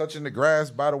there. I'm touching the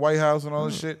grass by the White House and all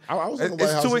this shit. I was in the White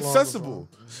It's House too long accessible.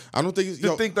 I don't think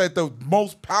To think that the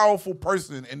most powerful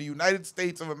person in the United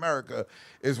States of America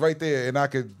is right there, and I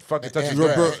could fucking touch his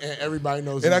grass. And everybody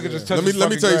knows. And I he's could there. just touch let me his tell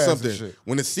you fucking grass and something. shit.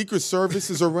 When the Secret Service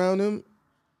is around him,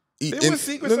 There was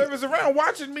Secret Service around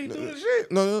watching me do the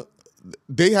shit. No.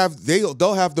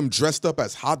 They'll have them dressed up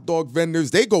as hot dog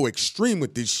vendors. They go extreme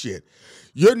with this shit.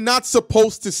 You're not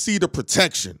supposed to see the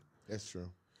protection. That's true.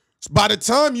 By the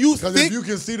time you Because think, if you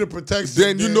can see the protection,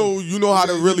 then you know how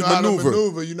to really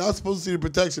maneuver. You're not supposed to see the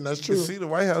protection. That's You true. can see the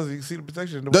White House, you can see the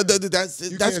protection. You That's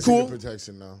can't cool. See the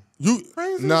protection now.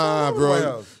 Crazy Nah, as hell, White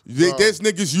bro. House. There's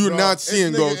niggas you're not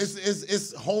seeing, go.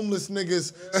 It's homeless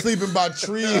niggas sleeping by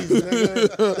trees.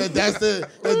 Nigga. That's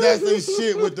the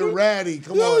shit with the ratty.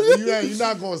 Come on, you're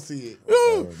not gonna see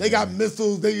it. They got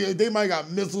missiles. They might got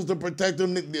missiles to protect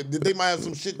them. They might have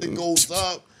some shit that goes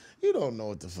up. You don't know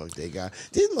what the fuck they got.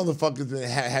 These motherfuckers been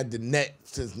had the net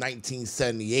since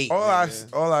 1978.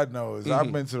 All I know is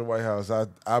I've been to the White House.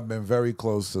 I've been very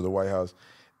close to the White House,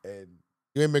 and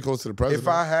You ain't been close to the president. if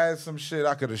I had some shit,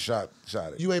 I could have shot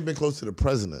it. You ain't been close to the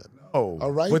president. Oh,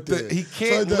 All right, but then. he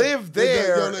can't So live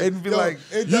there and be like.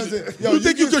 it doesn't. You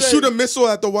think you could shoot a missile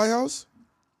at the White House?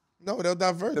 No, they'll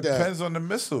divert that. Depends on the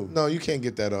missile. No, you can't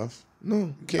get that off. No,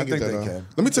 you can't I get think that they off. can.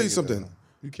 Let me tell you something.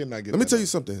 You cannot get. Let me tell you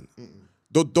something.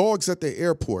 The dogs at the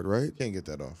airport, right? You can't get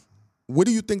that off. What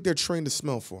do you think they're trained to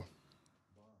smell for?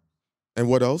 And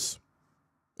what else?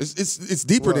 It's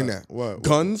deeper than that. What?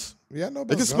 Guns. Yeah, I know.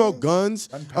 They can smell guns.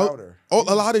 Gunpowder. A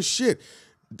lot of shit.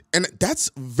 And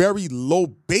that's very low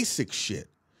basic shit.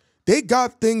 They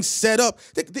got things set up.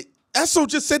 Esso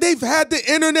just said they've had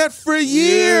the internet for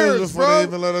years, before bro. they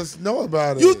even let us know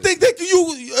about it. You think they're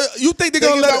Think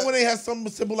gonna about let when they had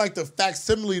something simple like the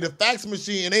facsimile, the fax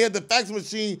machine, and they had the fax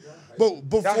machine, but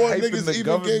before hyping niggas the even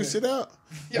government. gave shit out.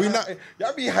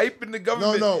 Y'all be hyping the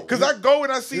government. No. Because I go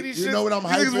and I see these You shit. know what I'm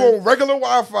These niggas hyping? want regular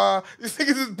Wi-Fi. These niggas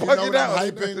is You know bugging what out.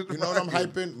 I'm hyping? You know what I'm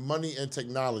hyping? Money and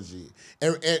technology.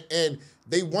 And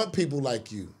they want people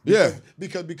like you.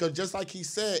 Because just like he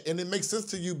said, and it makes sense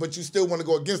to you, but you still want to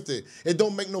go against it. It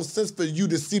don't make no sense for you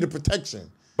to see the protection.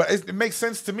 But it makes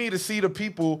sense to me to see the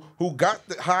people who got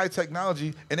the high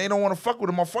technology and they don't want to fuck with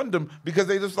them or fund them because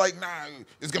they just like, nah,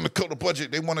 it's gonna kill the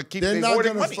budget. They want to keep. They're they not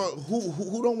hoarding gonna money.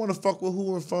 who don't want to fuck with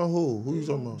who and fund who? Who you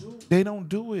talking about? They don't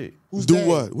do it. Who's Do that?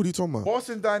 what? What are you talking about?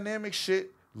 Boston Dynamics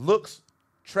shit looks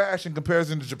trash in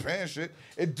comparison to Japan shit.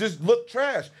 It just looked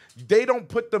trash. They don't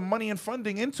put the money and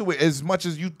funding into it as much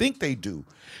as you think they do.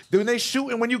 When they shoot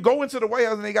and when you go into the White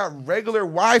House and they got regular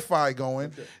Wi-Fi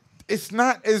going, it's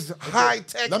not as high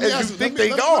tech as you think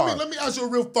they are. Let me ask you a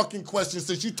real fucking question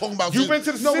since you talking about. You've been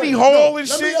to the city hall and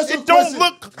shit. It don't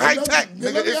look high tech.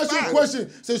 Let me ask you a question.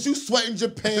 Since you sweating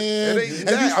Japan and you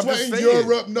I'm sweating just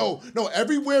Europe, no,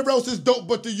 everywhere else is dope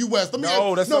but the U.S. That's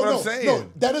not what I'm saying. No,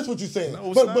 that is what you're saying.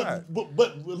 No, it's not.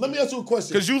 But let me ask you a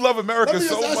question. Because you love America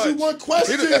so much. Let me ask you one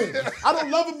question. I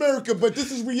don't love America, but this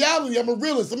is reality. I'm a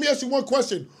realist. Let me ask you one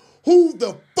question. Who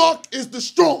the fuck is the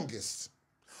strongest?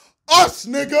 Us,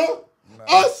 nigga.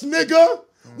 Us, nigga.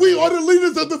 We are the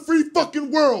leaders of the free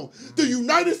fucking world. The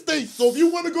United States. So if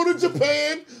you want to go to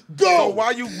Japan, go. So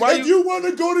why you want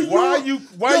to go to Europe,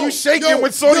 why you shaking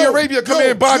when Saudi Arabia come in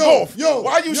and buy golf?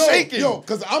 Why you shaking?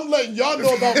 Because I'm letting y'all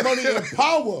know about money and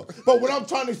power. But what I'm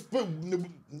trying to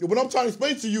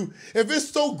explain to you, if it's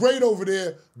so great over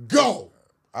there, go.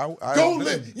 Go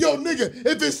live. Yo, nigga,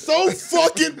 if it's so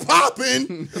fucking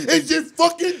popping in just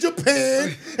fucking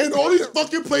Japan and all these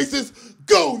fucking places,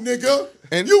 go, nigga.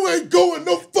 And you ain't going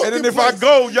no fucking place. And then if I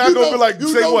go, y'all gonna be like,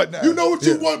 say what now? You know what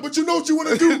you want, but you know what you want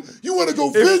to do? You want to go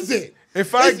visit.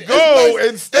 If I go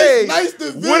and stay, it's nice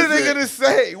to visit. What are they gonna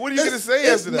say? What are you gonna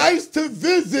say after that? It's nice to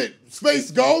visit, Space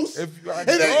Ghost. If I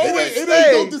it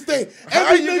ain't dope to stay.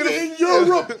 Every nigga in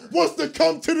Europe wants to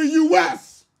come to the U.S.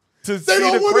 They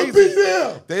don't want to be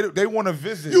there. They want to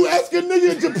visit. You ask a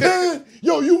nigga in Japan,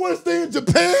 yo, you want to stay in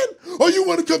Japan or you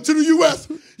want to come to the U.S.?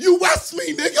 U.S.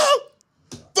 me, nigga.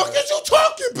 Fuck is you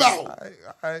talking about?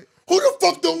 Who the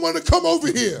fuck don't want to come over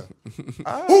here?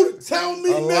 Who tell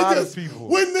me niggas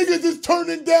when niggas is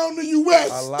turning down the U.S.?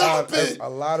 Stop it. A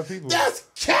lot of people. That's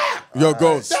cap. Yo,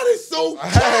 Ghost. That is so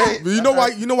cap. You know why?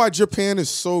 You know why Japan is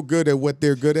so good at what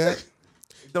they're good at?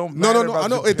 Don't matter. No. I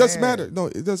know it does matter. No,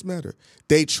 it does matter.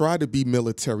 They tried to be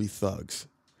military thugs,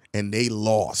 and they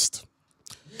lost.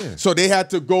 Yeah. So they had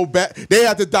to go back. They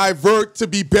had to divert to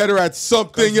be better at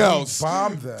something else.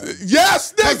 Bomb them.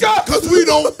 Yes, nigga. Because we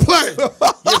don't play.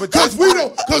 Because we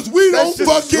don't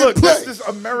fucking play. That's just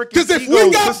American. Because if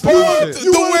we got bombed,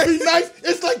 you want to be nice?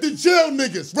 It's like the jail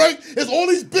niggas, right? It's all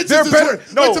these bitches. They're better.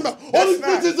 No, all these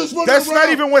bitches that's running That's around. not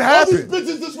even what happened. All these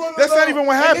bitches that's running That's around. not even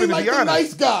what happened. They To be like the honest,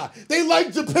 nice guy. They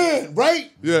like Japan,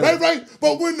 right? Yeah. Right.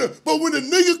 But when the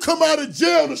nigga come out of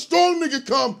jail, the strong nigga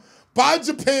come. Buy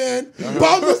Japan,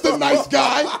 buy Mr. Nice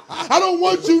Guy. I don't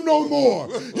want you no more.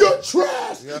 You're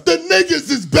trash. The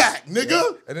niggas is back,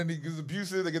 nigga. And then he gets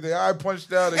abusive. They get their eye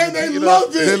punched out. And they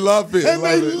love it. They love it. And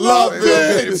they love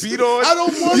it. Beat on. I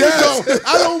don't want to go.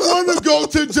 I don't want to go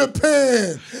to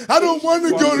Japan. I don't want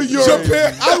to go to Europe.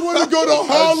 Japan. I want to go to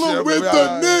Harlem with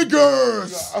the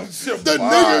niggers. The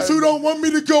niggas who don't want me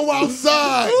to go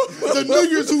outside. The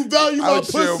niggas who value my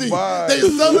pussy. They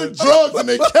selling drugs and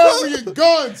they carrying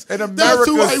guns. That's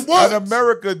who I want. And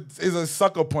America is a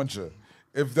sucker puncher.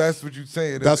 If that's what you're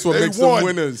saying. That's what makes them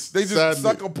winners. They just sadly.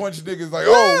 sucker punch niggas like,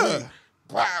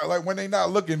 wow, like when they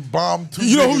not looking, bomb two.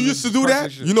 You know who used to do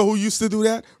that? You know who used to do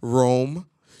that? Rome.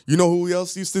 You know who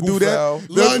else used to do that?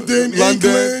 London,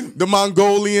 England. The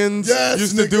Mongolians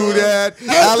used to do that.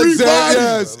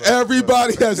 Everybody.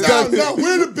 Everybody has done it. Now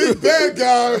we're the big bad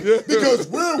guy because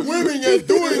we're winning and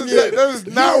doing it. That was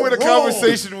not where the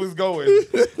conversation was going.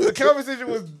 The conversation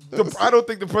was, I don't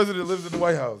think the president lives in the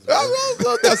White House.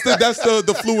 That's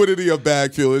the fluidity of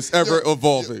BagFuel. It's ever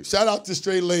evolving. Shout out to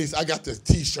Straight Lace. I got the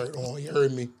T-shirt on. You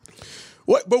heard me.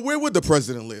 What? But where would the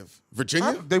president live?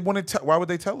 Virginia? Why would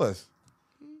they tell us?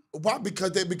 Why?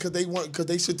 Because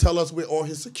they should tell us where all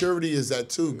his security is at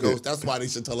too, Ghost. That's why they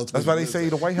should tell us. That's why they say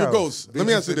the White House. Ghost. Let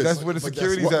me ask you this. That's where the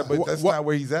security's at, but that's not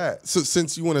where he's at. So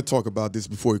since you want to talk about this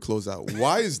before we close out,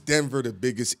 why is Denver the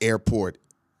biggest airport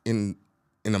in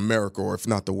America, or if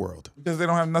not the world? Because they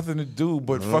don't have nothing to do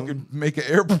but fucking make an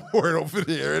airport over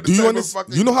there. Do you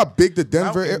understand? You know how big the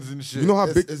Denver airport? You know how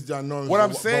big? What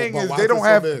I'm saying is they don't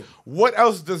have. What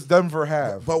else does Denver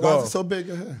have? But why is it so big?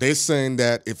 They're saying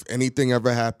that if anything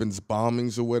ever happens,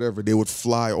 bombings or whatever, they would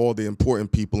fly all the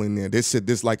important people in there. They said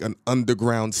there's like an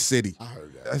underground city. I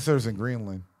heard that. I said it's in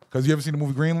Greenland. Because you ever seen the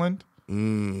movie Greenland? Did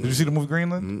you see the movie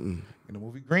Greenland? In the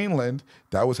movie Greenland,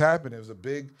 that was happening.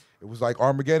 It was like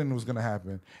Armageddon was gonna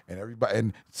happen,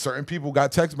 and certain people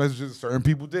got text messages, certain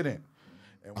people didn't.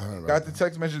 And when you got the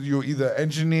text messages, you were either an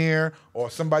engineer or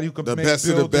somebody who could make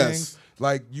buildings.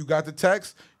 Like, you got the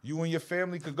text, you and your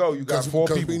family could go. You got 4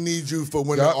 people. We need you for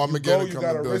when the Yup, Armageddon you comes.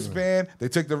 got a wristband. They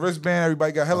take the wristband.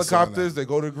 Everybody got helicopters. They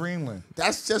go to Greenland.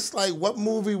 That's just like, what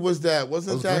movie was that?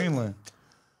 Wasn't that Greenland?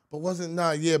 But wasn't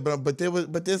not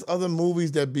there's other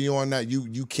movies that be on that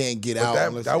you can't get out.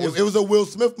 It was a Will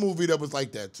Smith movie that was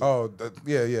like that too. Oh,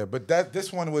 yeah. But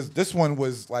this one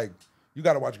was like, you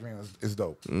got to watch Greenland. It's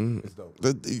dope. It's dope.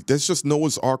 That's just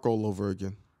Noah's Ark all over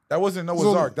again. That wasn't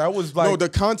Noah's Ark. That was like, no, the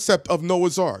concept of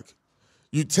Noah's Ark.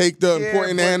 You take the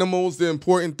important animals, the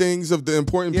important things of the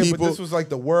important people. But this was like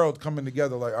the world coming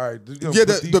together. Like, all right,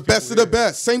 the best of the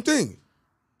best. Same thing.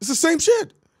 It's the same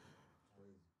shit.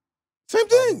 Same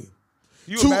thing.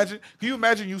 Can you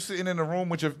imagine you sitting in a room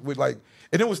with like,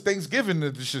 and it was Thanksgiving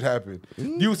that this shit happened.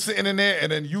 You sitting in there,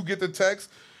 and then you get the text,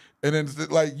 and then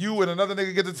like you and another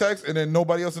nigga get the text, and then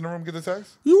nobody else in the room get the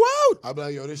text. You out? I'll be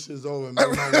like, yo, this shit's over. Me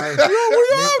and my wife, we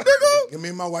out, nigga. Me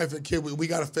and my wife and kid, we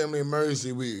got a family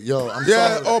emergency. I'm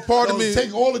sorry. Oh, pardon me.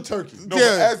 Take all the turkey. No, but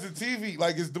as the TV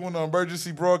like it's doing the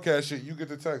emergency broadcast shit, you get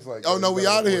the text like, oh no, we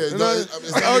out of here.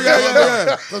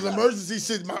 Yeah. Because emergency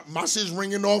shit, my shit's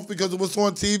ringing off because of what's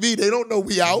on TV. They don't know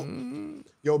we out.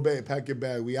 Yo, babe, pack your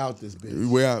bag. We out this bitch.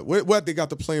 We out. What? They got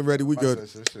the plane ready. We good.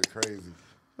 This shit crazy.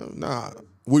 Nah.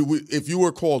 If you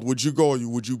were called, would you go or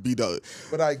would you be the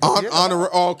honor?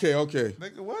 Okay.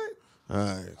 Nigga, what? All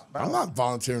right. I'm not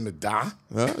volunteering to die.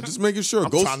 Just making sure.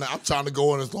 I'm trying to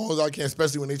go on as long as I can,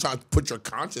 especially when they try to put your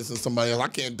conscience in somebody else. I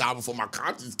can't die before my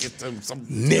conscience gets to some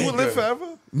nigga. You would live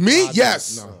forever? Me?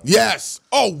 Yes. No. Yes.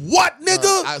 Oh, what,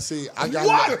 nigga?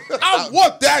 I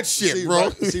want that shit, bro.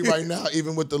 Right now,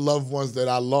 even with the loved ones that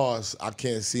I lost, I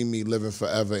can't see me living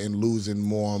forever and losing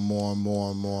more and more and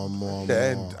more and more and more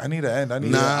and more. I need an end.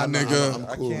 Nigga.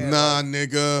 I'm cool. Nah,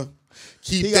 nigga.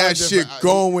 Keep that shit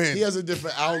going. He has a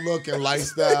different outlook and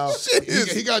lifestyle.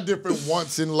 he got different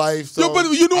wants in life. So yo, but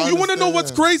you want to know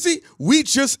what's crazy? We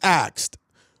just asked,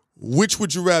 which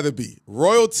would you rather be?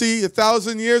 Royalty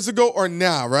 1,000 years ago or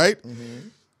now, right? Mm-hmm.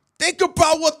 Think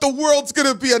about what the world's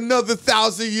going to be another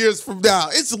 1,000 years from now.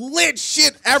 It's lit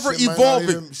shit ever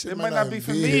evolving. It might not be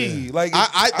for me. Like,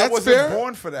 I wasn't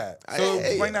born for that. So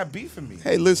it might not be for me.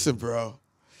 Hey, listen, bro.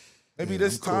 Maybe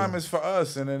this time is for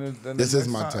us, and then this is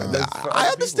my time. I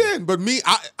understand, but me,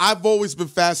 I've always been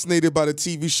fascinated by the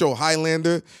TV show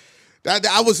Highlander.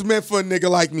 I was meant for a nigga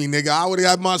like me, nigga. I would have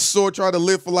had my sword, try to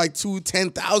live for like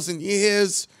 10,000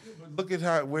 years. Look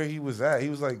at where he was at. He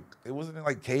was like, it wasn't in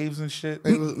like caves and shit.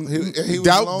 He was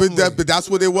lonely. But that's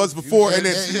what it was before, and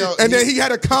then he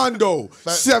had a condo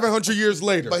 700 years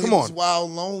later. But Come he on, was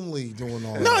wild lonely doing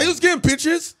all that. No, he was getting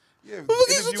pictures. Yeah,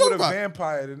 if you were a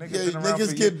vampire, the niggas been around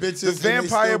niggas get bitches. The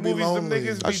vampire movies, them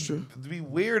niggas be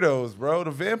weirdos, bro.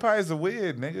 The vampires are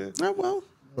weird, nigga. Yeah, well,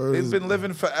 they've been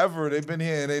living forever. They've been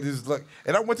here, and they just like.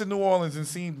 And I went to New Orleans and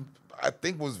seen, I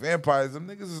think was vampires. Them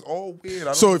niggas is all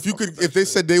weird. So if they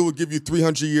said they would give you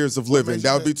 300 years of living,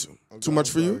 that would be too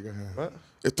much for you. What?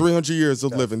 If 300 years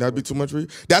of living, that'd be too much for you.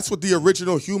 That's what the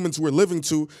original humans were living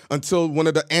to until one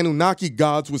of the Anunnaki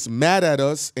gods was mad at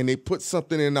us and they put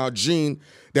something in our gene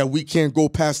that we can't go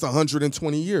past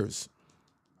 120 years.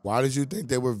 Why did you think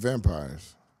they were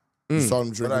vampires? You saw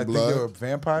them drinking blood? Think they were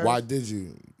vampires? Why did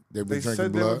you? They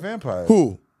said blood? they were vampires.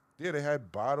 Who? Yeah, they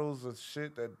had bottles of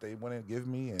shit that they wouldn't give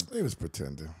me. And they was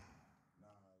pretending.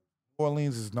 New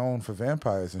Orleans is known for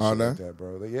vampires and shit like that,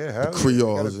 bro. Hell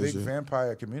Creoles. Got a big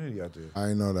vampire community out there. I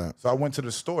didn't know that. So I went to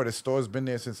the store. The store's been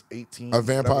there since 18. A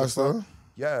vampire store?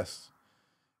 Yes.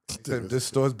 This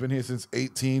store's been here since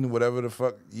 18, whatever the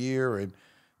fuck year, and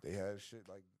they had shit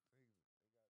like.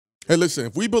 Hey, listen,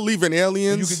 if we believe in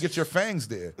aliens, you can get your fangs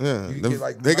there. Yeah,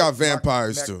 they got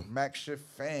vampires too. Makeshift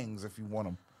fangs if you want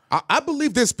them. I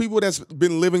believe there's people that's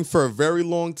been living for a very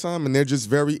long time and they're just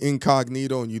very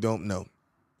incognito and you don't know.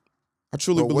 I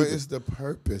truly believe. What is the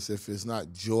purpose if it's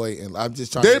not joy? And I'm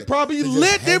just trying. They're probably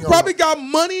lit. They probably got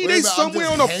money. They somewhere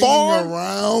on a farm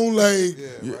around. Like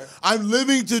right. I'm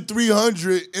living to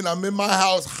 300 and I'm in my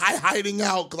house hiding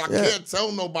out because I can't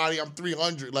tell nobody I'm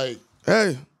 300. Like,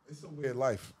 hey, it's a weird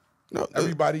life. No,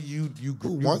 everybody who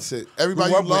wants it.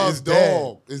 Everybody you loves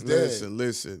dog is dead.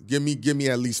 Listen. Give me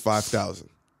at least 5,000.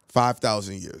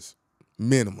 5,000 years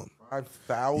minimum.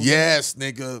 5,000. Yes,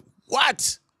 nigga.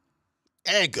 What?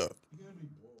 Anchor.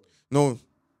 No.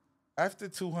 After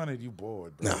 200, you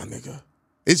bored, bro. Nah, nigga.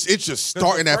 It's just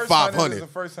starting at 500. The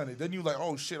first 100. Then you like,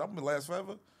 oh shit, I'm gonna last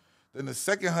forever. Then the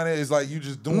second 100 is like you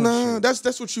just doing shit.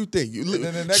 That's what you think.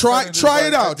 Try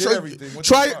it out.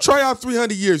 Try out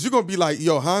 300 years. You're gonna be like,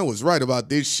 yo, Hein was right about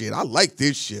this shit. I like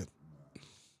this shit.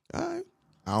 All right.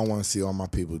 I don't want to see all my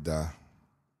people die.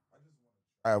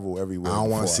 Travel everywhere. I don't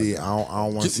want to see. I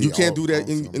don't want to see. You can't do that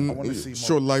in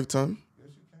short lifetime.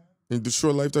 In the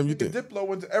short lifetime you did. Diplo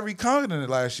went to every continent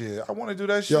last year. I want to do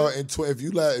that shit. Yo, and if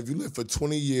you live for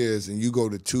 20 years and you go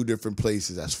to 2 different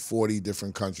places, that's 40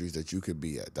 different countries that you could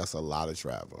be at. That's a lot of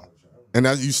travel. And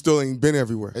that, you still ain't been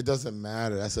everywhere. It doesn't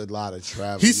matter. That's a lot of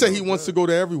travel. He said he wants to go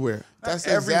to everywhere. That's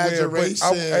everywhere,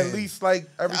 exaggeration. at least like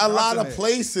every a continent. lot of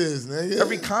places, nigga.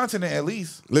 Every continent at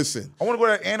least. Listen, I want to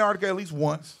go to Antarctica at least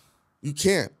once. you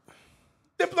can't.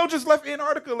 Diplo just left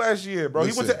Antarctica last year, bro. He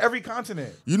went Listen. to every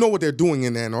continent. You know what they're doing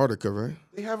in Antarctica, right?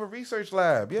 They have a research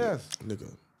lab, yes.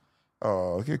 Nigga.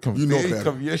 Oh, here comes You know here better.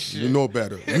 come your shit. You know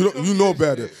better. You know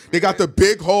better. They got the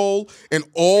big hole in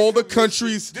all the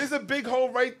countries. There's a big hole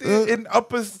right there in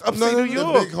upstate New The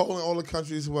York. big hole in all the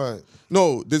countries, what?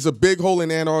 No, there's a big hole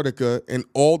in Antarctica, and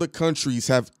all the countries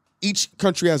have, each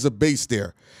country has a base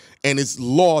there. And it's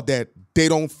law that they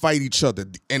don't fight each other.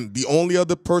 And the only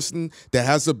other person that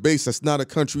has a base that's not a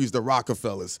country is the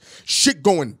Rockefellers. Shit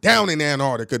going down in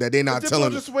Antarctica that they're not Diplo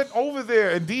telling just went over there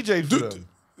and DJ'd for them.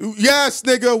 Yes,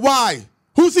 nigga, why?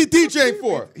 Who's he DJ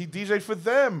for? He DJ'd for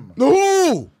them.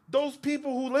 Who? Those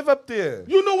people who live up there.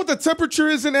 You know what the temperature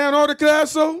is in Antarctica,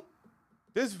 asshole?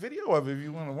 There's video of it if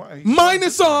you want to watch.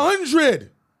 Minus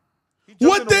 100.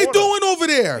 What they doing over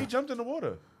there? He jumped in the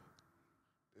water.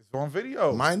 It's on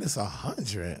video. Minus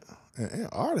 100 in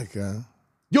Antarctica.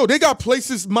 Yo, they got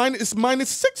places minus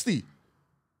 60. I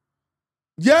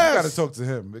Yes. gotta talk to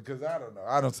him because I don't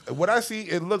know. What I see,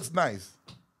 it looks nice.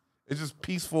 It's just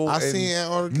peaceful. I and seen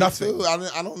Antarctica nothing. too.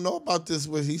 I don't know about this.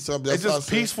 What he's talking about. It's just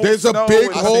peaceful. There's a snow big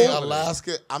and I hole. seen sand.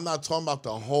 Alaska. I'm not talking about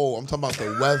the hole. I'm talking about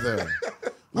the weather.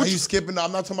 Why are you skipping?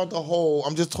 I'm not talking about the hole.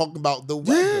 I'm just talking about the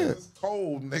weather. Yeah. It's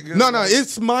cold, nigga. No,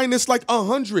 it's minus like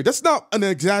 100. That's not an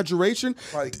exaggeration.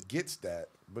 Probably gets that,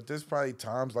 but there's probably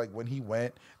times like when he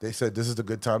went, they said this is a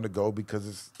good time to go because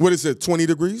it's What is it, 20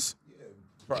 degrees?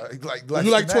 probably like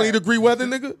You like 20-degree weather,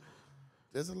 nigga?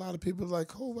 There's a lot of people like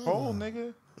cold weather. cold,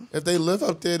 nigga. If they live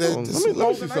up there, Let me see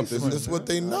something. this is what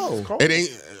they know. It's cold. It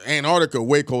ain't Antarctica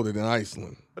way colder than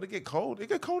Iceland. But it get cold. It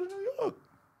get cold in New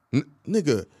York.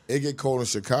 Nigga. It get cold in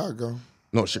Chicago.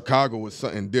 No, Chicago was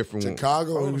something different.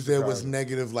 Chicago, we was there, was Chicago.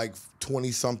 negative like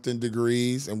 20-something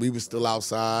degrees, and we was still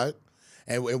outside.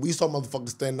 And we saw motherfuckers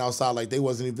standing outside like they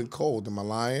wasn't even cold. Am I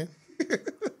lying?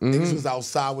 Niggas was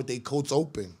outside with their coats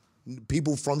open.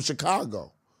 People from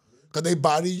Chicago. Because they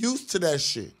body used to that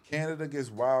shit. Canada gets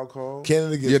wild cold.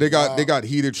 Canada gets Yeah, they wild. got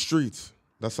heated streets.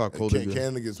 That's how cold it is.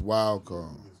 Canada gets wild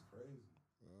cold.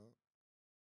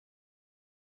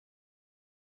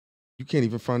 You can't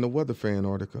even find the weather for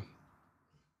Antarctica.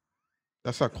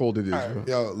 That's how cold it is, bro.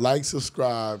 Yo, like,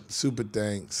 subscribe, super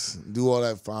thanks, do all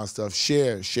that fun stuff.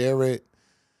 Share it.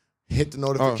 Hit the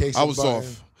notification I was button.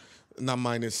 off. Not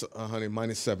minus 100,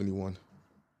 minus 71.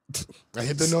 I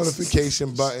hit the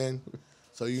notification button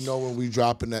so you know when we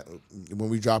dropping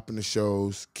the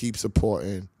shows. Keep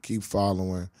supporting, keep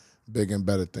following. Bigger and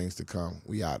better things to come.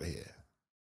 We out of here.